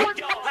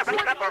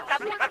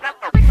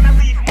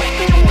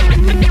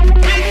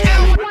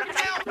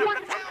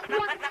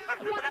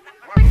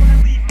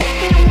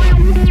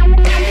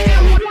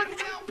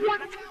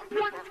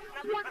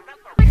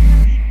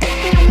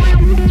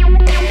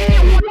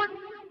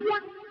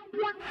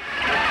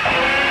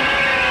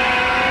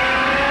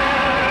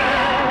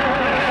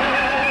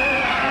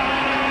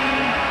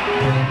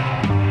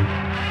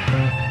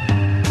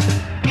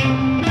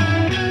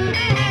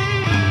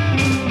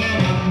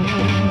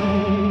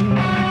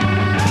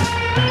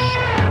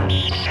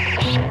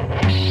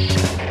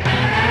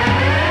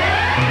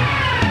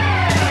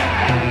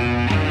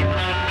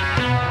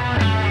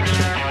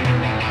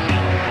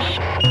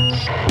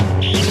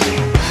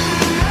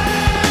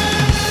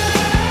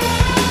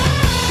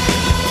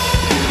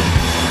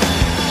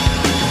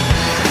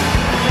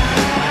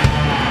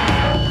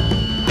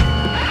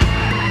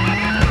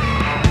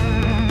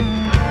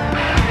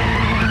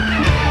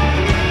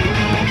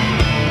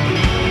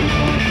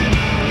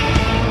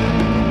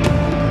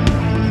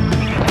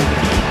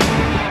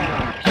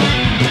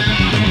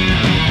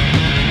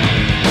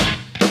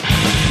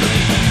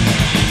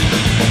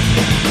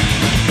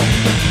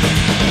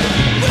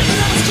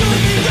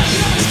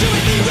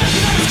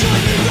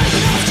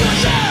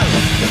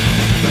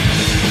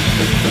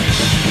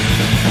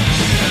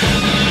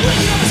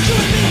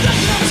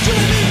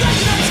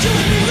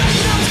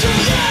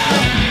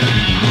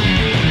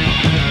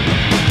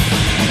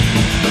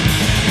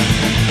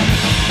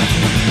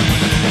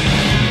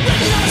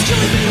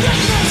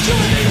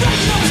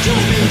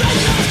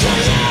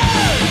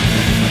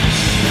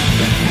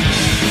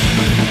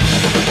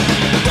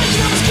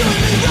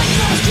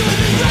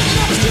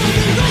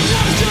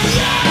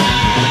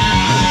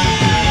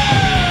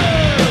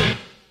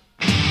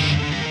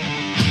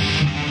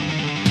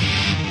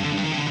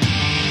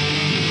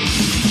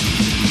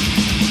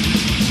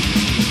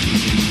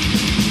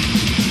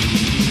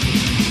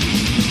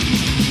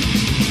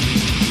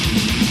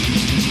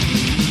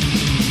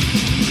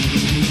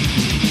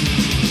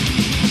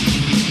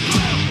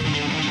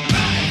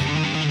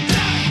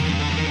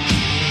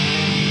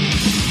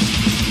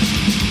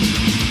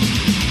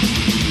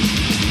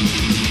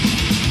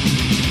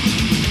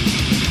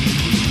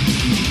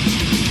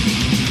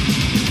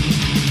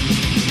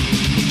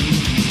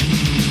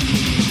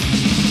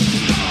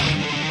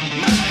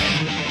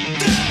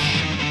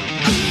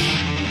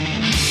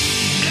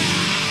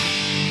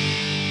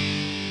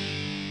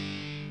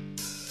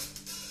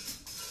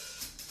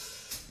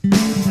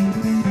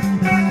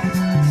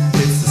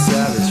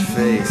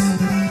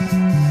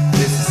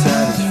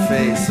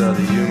 of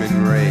the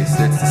human race.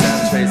 It's the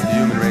savage face of the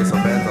human race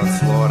all bent on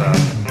slaughter.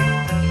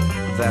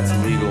 That's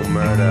legal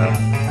murder.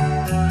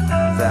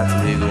 That's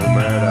legal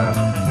murder.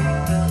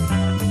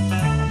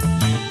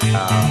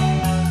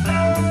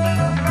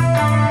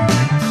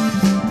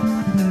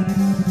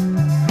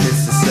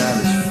 It's the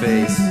savage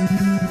face.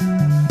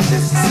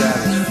 It's the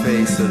savage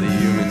face of the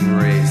human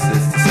race.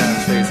 It's the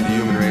savage face of the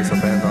human race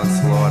all bent on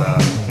slaughter.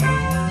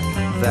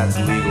 That's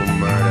legal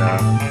murder.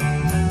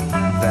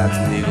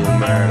 That's legal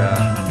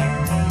murder.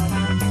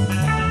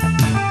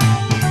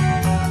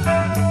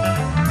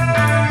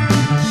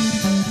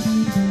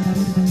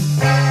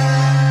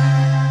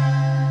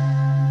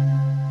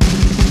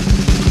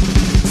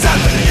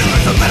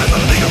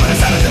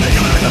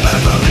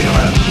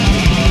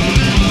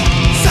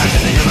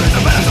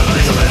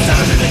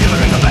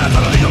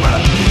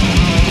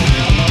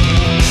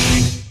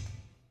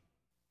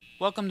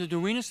 Welcome to DRI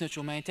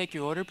Reaganomics. May I take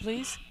your order,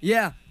 please?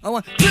 Yeah, I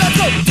want. Do not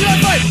go! Do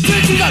not fight! Do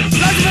not choose out!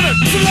 Not remember!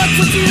 Do not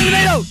succeed in the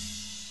NATO!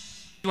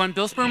 You want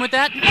Bill Sperm with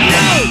that? No!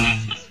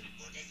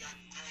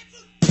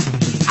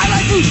 I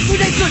like food! Food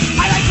ain't good!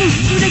 I like food!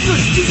 Food ain't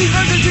good! Easy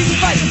burger, drinking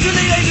fight! Too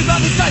late, ain't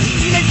about this time!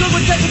 Teenage good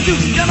with take a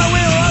juice, got my will,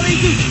 I'll eat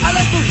you. I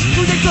like food,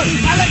 food is good.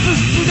 I like food,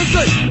 food is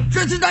good.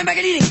 Church is not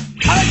making eating.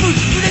 I like food,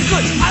 food is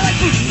good. I like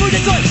food, food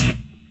is good.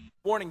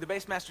 Warning, the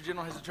Bassmaster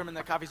General has determined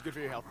that coffee is good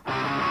for your health.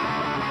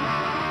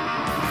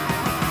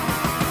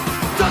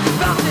 Dungeon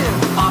fountain,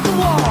 off the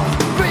wall.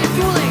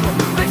 Refueling,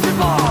 mixing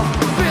ball.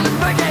 Feeling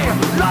reggae,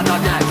 lot on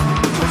deck.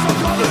 Kiss on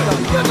coffee,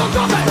 kiss on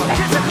coffee,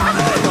 kiss on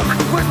coffee.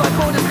 Where's my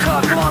bonus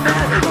cup? Come on,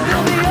 man,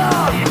 fill me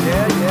up.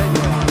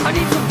 Yeah. I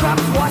need some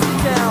drops, wash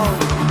it down.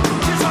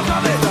 Kiss on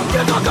coffee,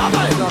 kiss on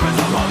coffee, kiss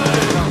on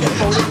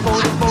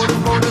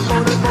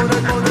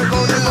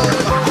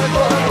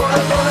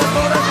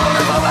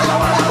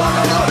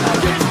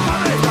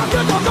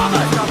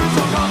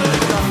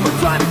We're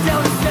driving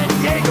down to San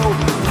Diego,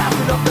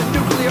 passing up the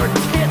nuclear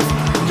tits.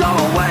 Go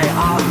away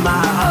on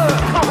my own.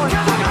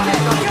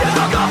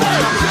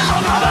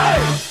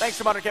 Thanks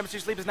to modern chemistry,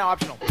 sleep is now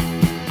optional.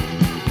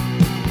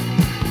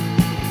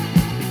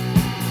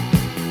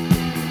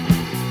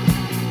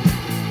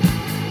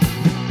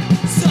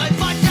 So I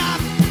fucked up.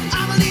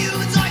 I'm only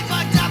human, so I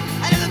fucked up.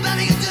 I did the best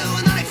I could do,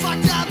 and then I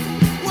fucked up.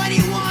 What do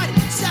you want?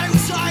 Said I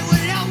was sorry,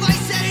 wouldn't help. I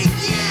said it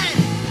again.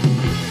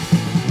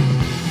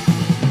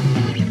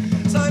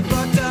 So I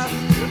fucked up.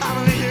 I'm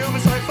only human,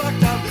 so I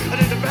fucked up. I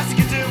did the best I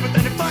could do, but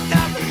then it fucked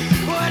up.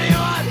 What do you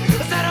want?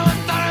 I said I was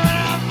sorry,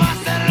 wouldn't help. I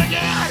said it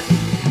again.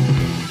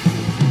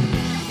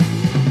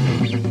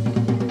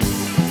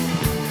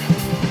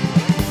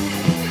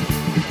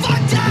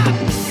 Fucked up.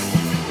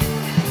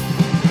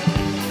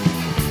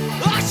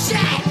 Oh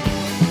shit.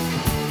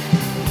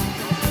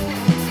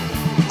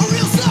 I'm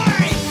real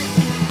sorry.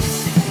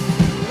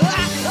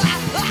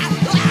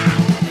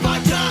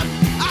 Fucked up.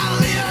 I'm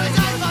only human,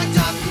 so I fucked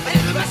up. I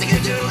did the best I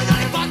could do, and then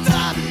I fucked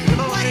up.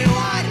 What do you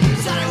want?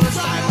 Said I was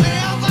sorry,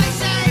 wouldn't help. I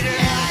said it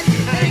again,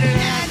 and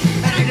again,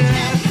 and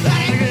again,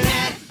 and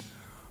again.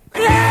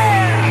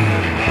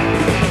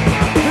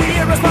 The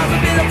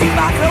irresponsibility,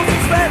 my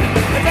closest friend.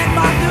 And then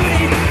my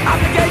duty,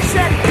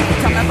 obligation.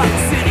 Tell me about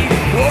the city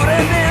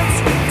ordinance.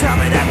 Tell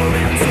me that we're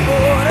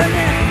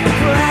insubordinate.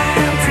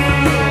 Plan to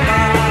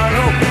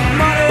borrow,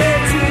 money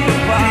to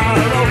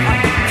borrow.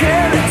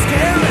 Careless,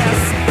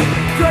 careless.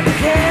 Good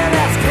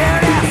careless,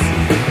 careless.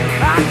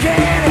 I'm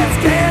careless,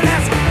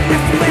 careless.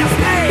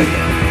 F-U-S-A.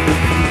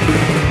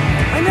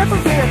 I never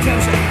pay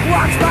attention.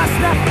 Watch my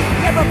step.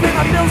 Never pay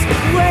my bills.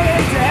 Way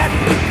dead.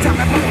 Tell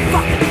me about the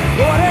fucking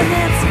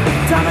ordinance.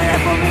 Tell me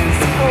if I'm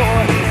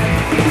insubordinate.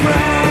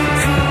 Plan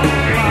to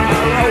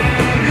borrow,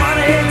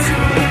 money to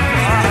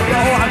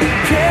borrow. I'm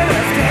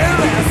careless,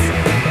 careless.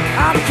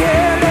 I'm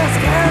careless,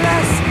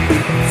 careless.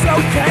 So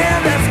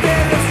careless,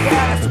 careless,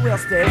 careless. We'll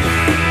stay.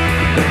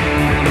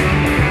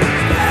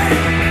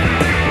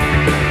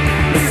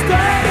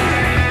 Stay.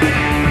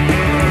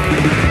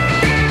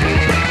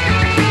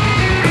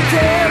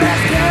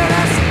 Careless,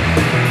 careless.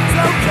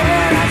 So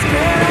careless,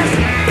 careless.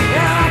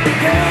 Yeah, I'm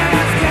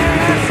careless,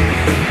 careless.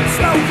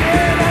 So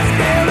careless,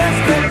 careless,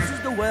 careless is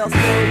the well stay.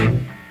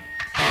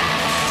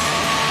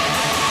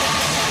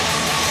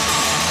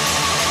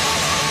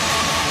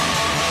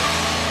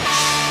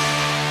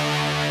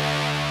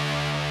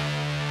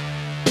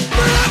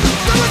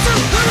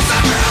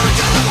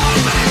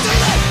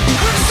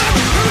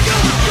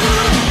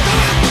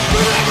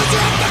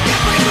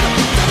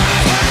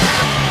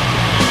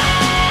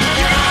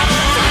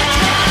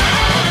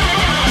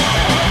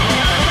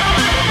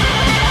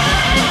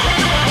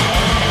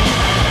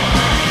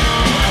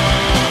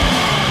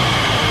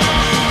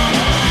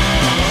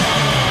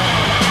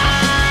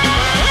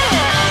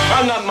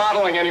 I'm not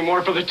modeling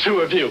anymore for the two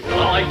of you.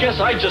 Well, I guess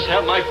I just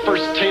had my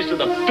first taste of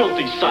the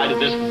filthy side of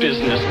this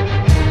business.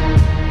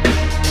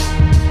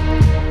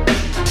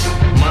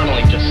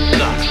 Modeling just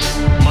sucks.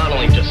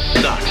 Modeling just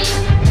sucks.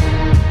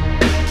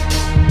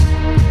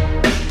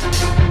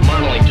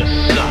 Modeling just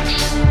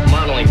sucks.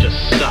 Modeling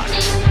just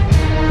sucks.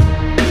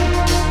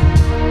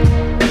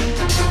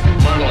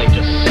 Modeling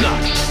just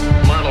sucks.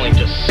 Modeling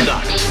just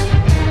sucks.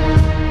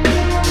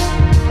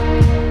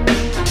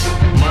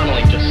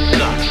 Modeling just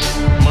sucks.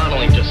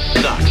 Modeling just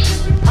sucks.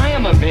 I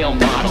am a male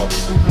model,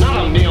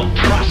 not a male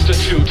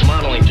prostitute.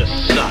 Modeling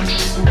just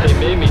sucks. They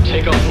made me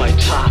take off my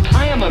top.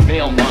 I am a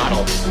male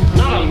model,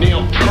 not a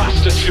male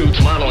prostitute.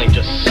 Modeling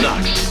just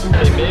sucks.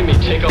 They made me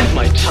take off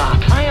my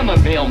top. I am a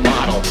male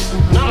model,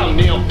 not a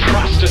male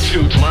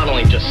prostitute.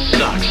 Modeling just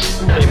sucks.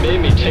 They made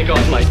me take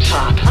off my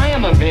top. I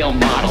am a male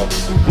model,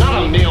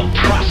 not a male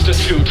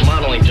prostitute.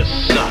 Modeling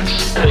just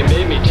sucks. They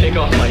made me take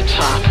off my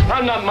top.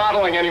 I'm not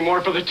modeling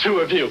anymore for the two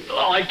of you.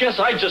 Well, I guess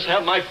I just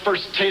had my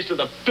first taste of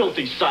the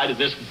filthy side of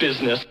this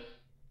business.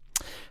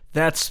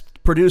 That's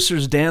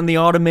producers Dan the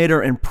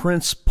Automator and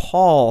Prince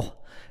Paul,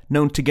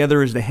 known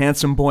together as the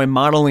Handsome Boy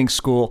Modeling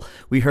School.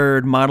 We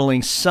heard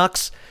Modeling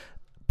Sucks.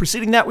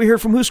 Preceding that, we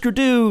heard from Hüsker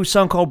Dü, a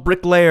song called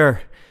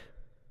Bricklayer.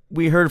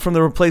 We heard from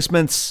the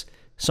Replacements,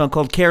 a song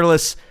called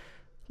Careless.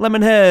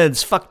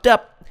 Lemonheads Fucked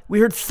Up. We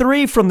heard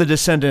 3 from the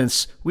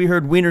Descendents. We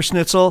heard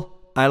Weinersnitchel,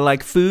 I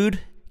Like Food,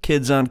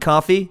 Kids on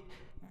Coffee.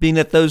 Being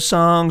that those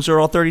songs are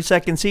all 30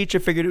 seconds each, I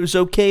figured it was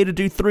okay to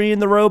do 3 in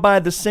the row by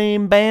the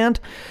same band.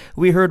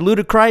 We heard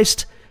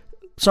Ludichrist,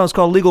 song's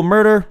called Legal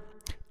Murder.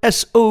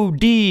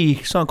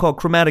 SOD, song called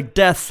Chromatic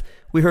Death.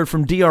 We heard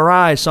from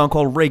DRI, song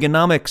called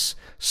Reaganomics.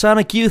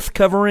 Sonic Youth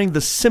covering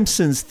the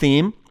Simpsons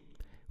theme.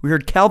 We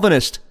heard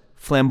Calvinist,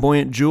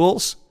 Flamboyant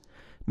Jewels.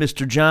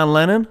 Mr. John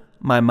Lennon,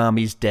 My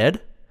Mommy's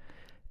Dead.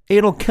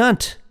 Adel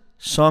Cunt,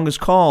 song is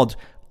called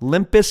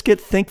Limp Bizkit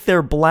Think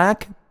They're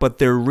Black, but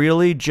They're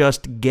Really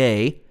Just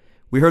Gay.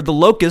 We heard The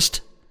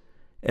Locust,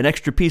 an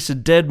extra piece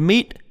of dead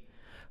meat.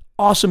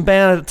 Awesome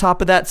band at the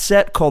top of that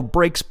set called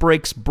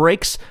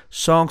Brakesbrakesbrakes.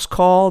 Song's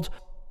called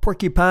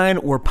Porcupine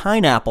or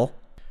Pineapple.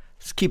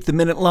 Let's keep the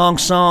minute-long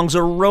songs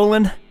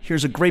a-rolling.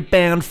 Here's a great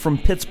band from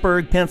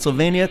Pittsburgh,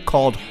 Pennsylvania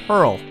called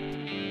Hurl.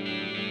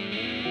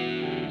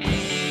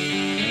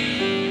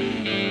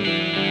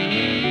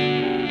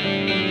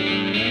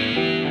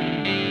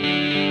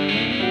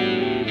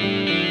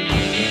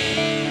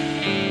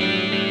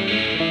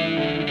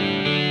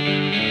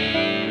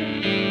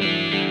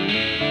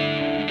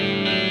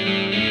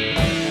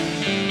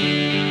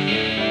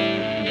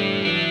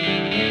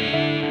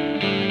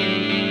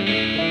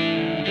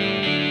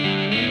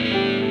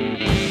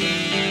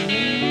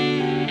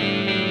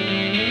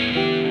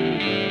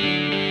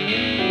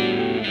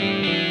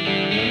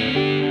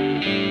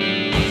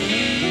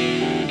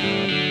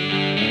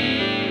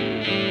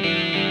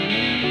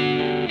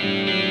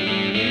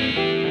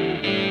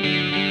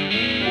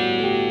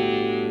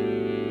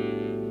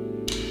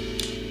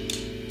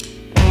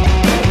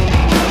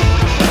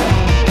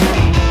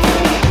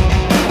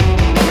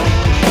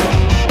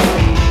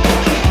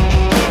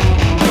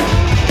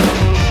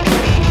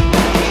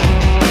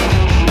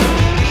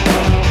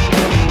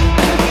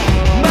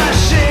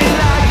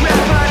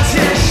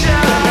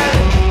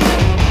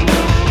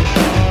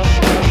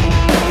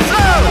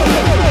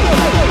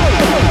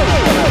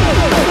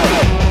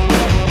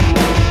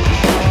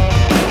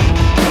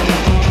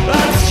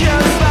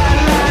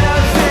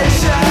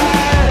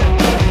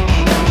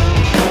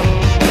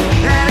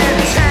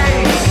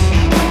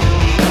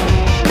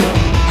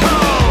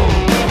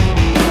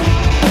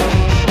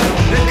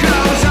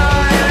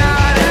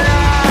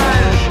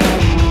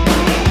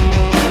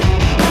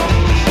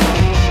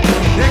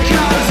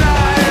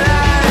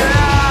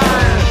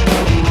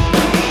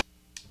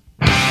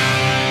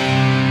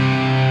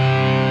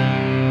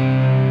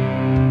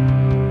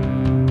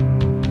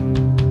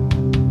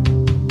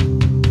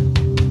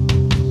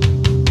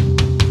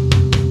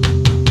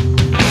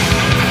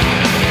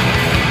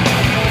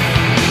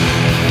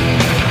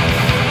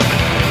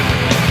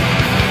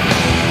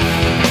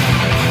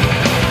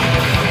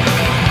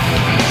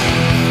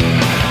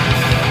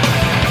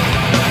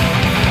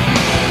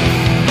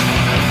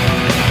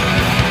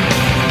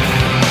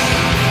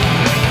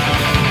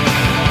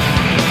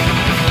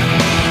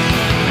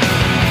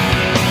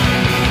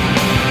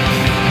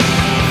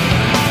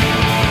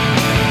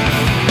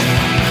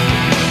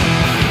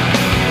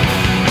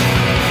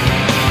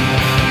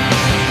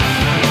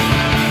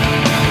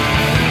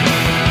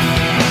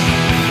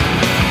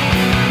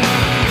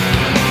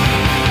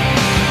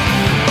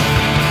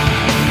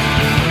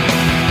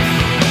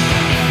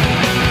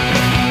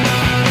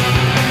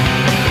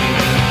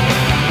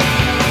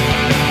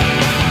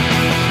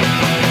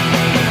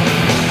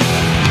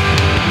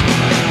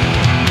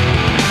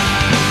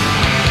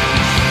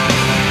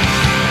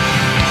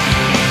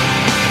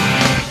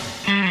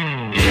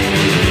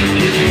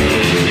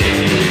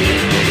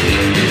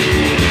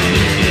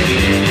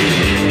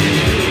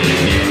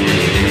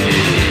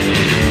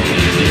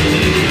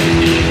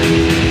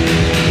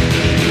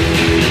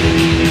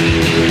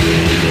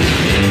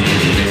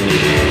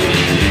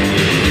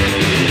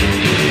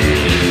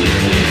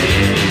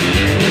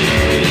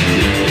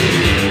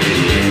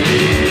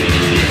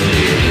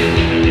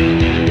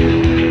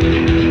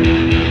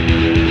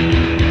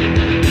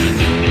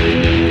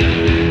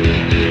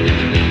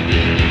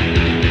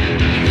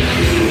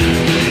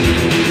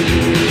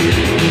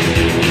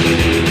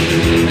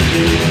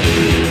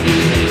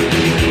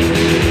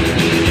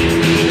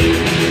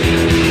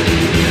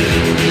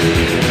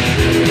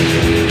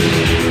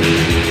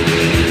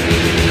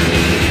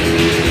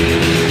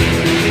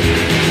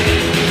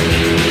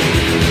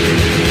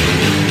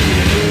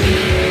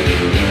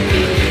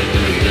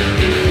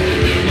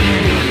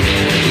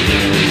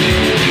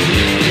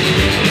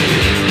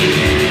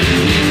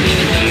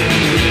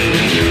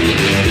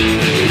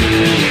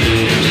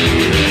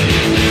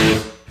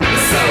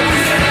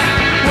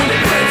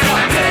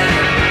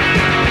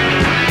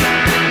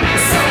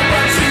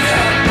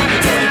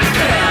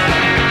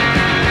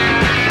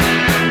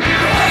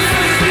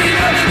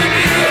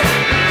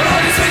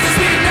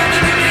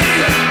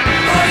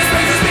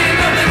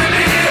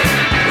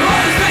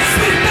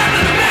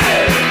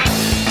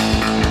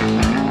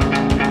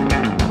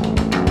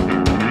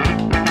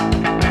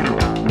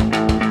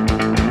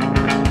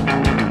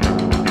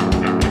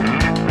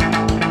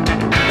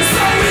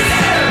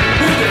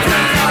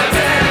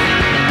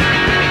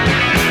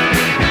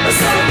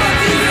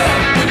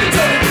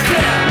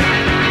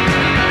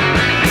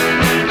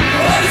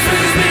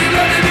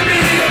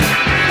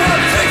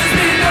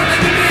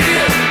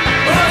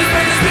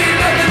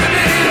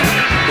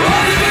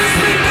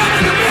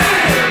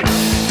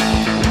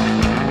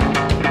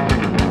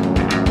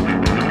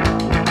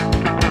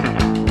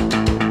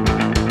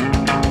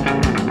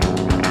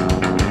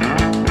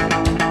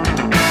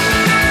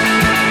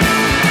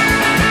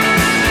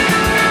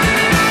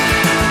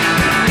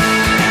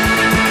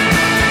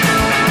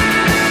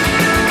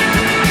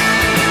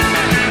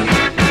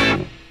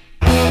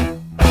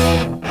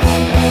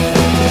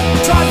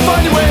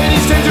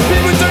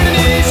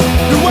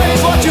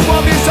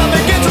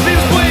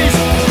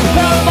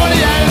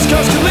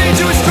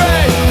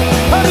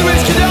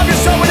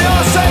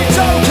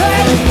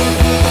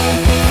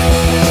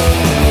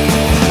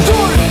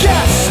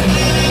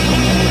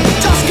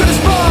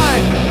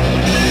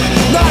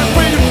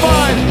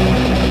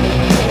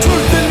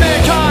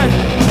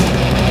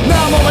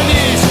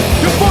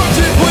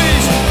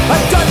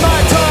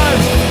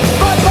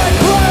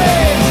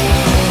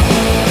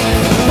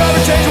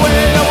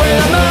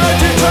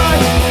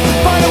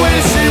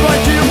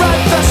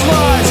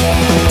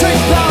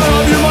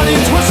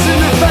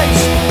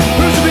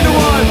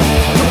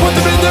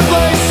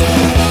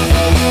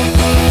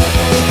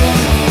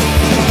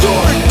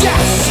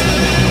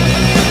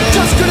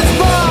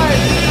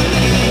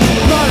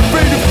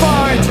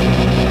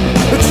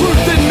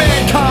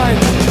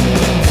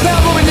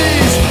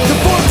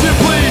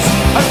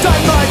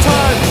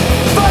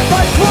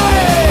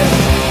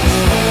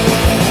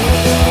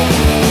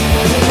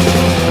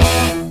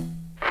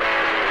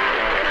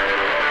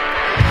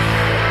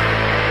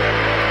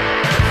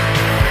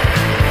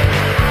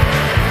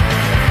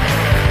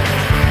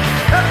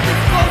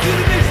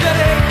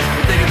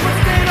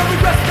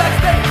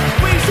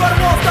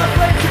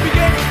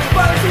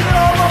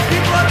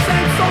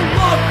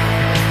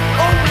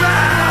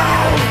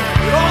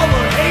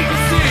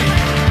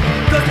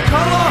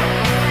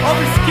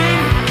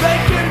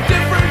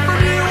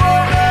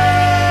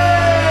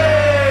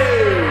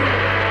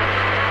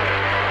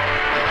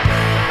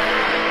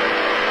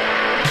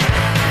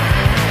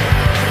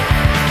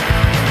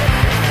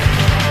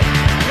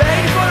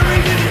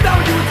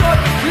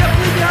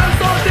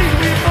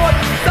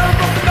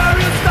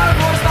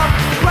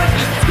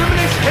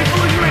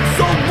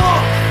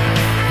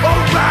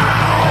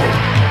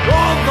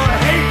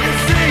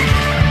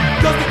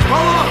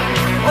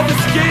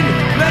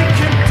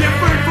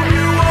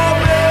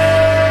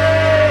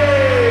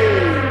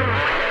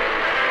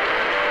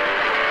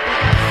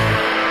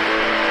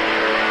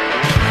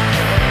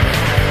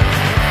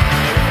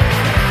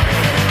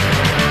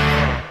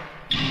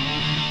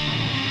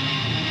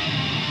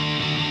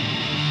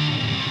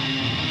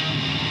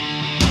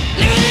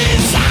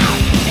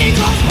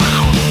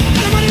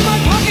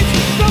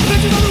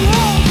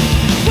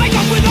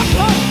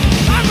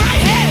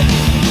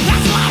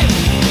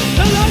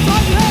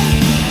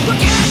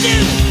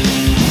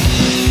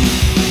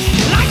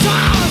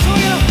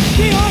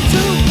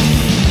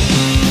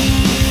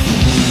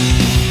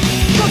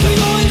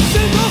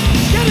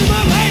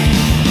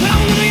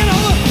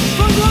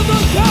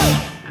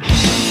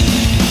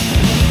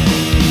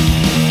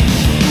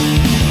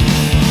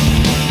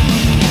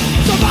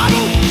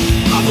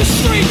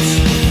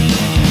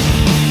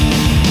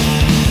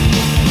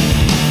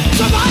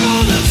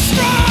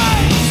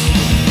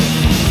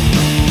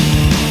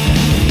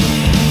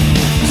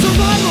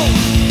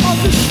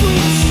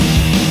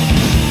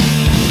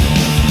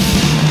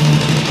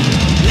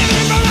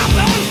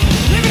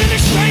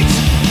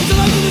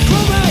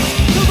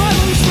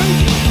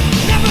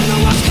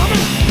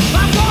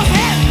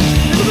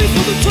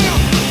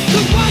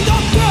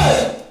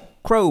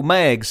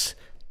 Cro-Mags,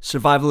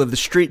 Survival of the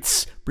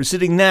Streets.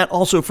 Preceding that,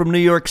 also from New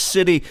York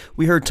City,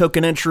 we heard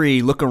Token Entry,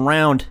 Look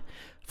Around.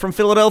 From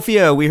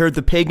Philadelphia, we heard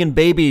the Pagan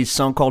Babies,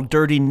 song called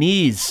Dirty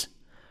Knees.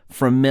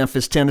 From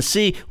Memphis,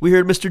 Tennessee, we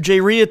heard Mr. J.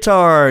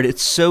 Reatard,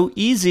 It's So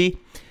Easy.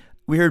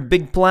 We heard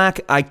Big Black,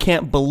 I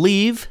Can't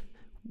Believe.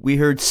 We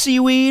heard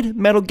Seaweed,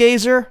 Metal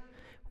Gazer.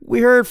 We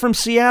heard from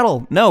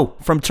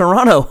from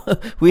Toronto,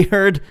 we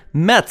heard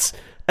Mets,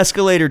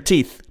 Escalator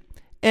Teeth.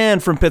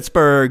 And from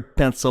Pittsburgh,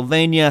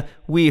 Pennsylvania,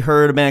 we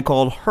heard a band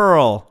called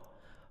Hurl.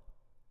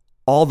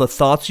 All the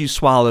Thoughts You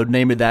Swallowed,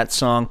 name of that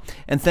song.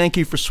 And thank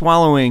you for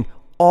swallowing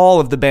all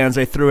of the bands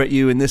I threw at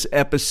you in this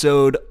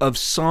episode of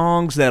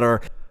songs that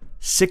are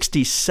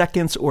 60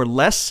 seconds or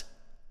less,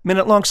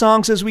 minute-long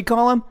songs as we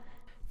call them.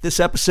 This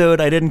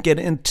episode, I didn't get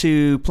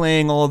into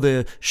playing all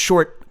the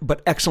short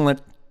but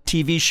excellent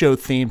TV show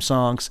theme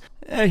songs.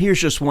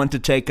 Here's just one to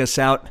take us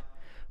out.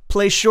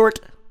 Play short,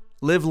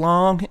 live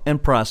long,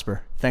 and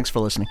prosper. Thanks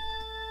for listening.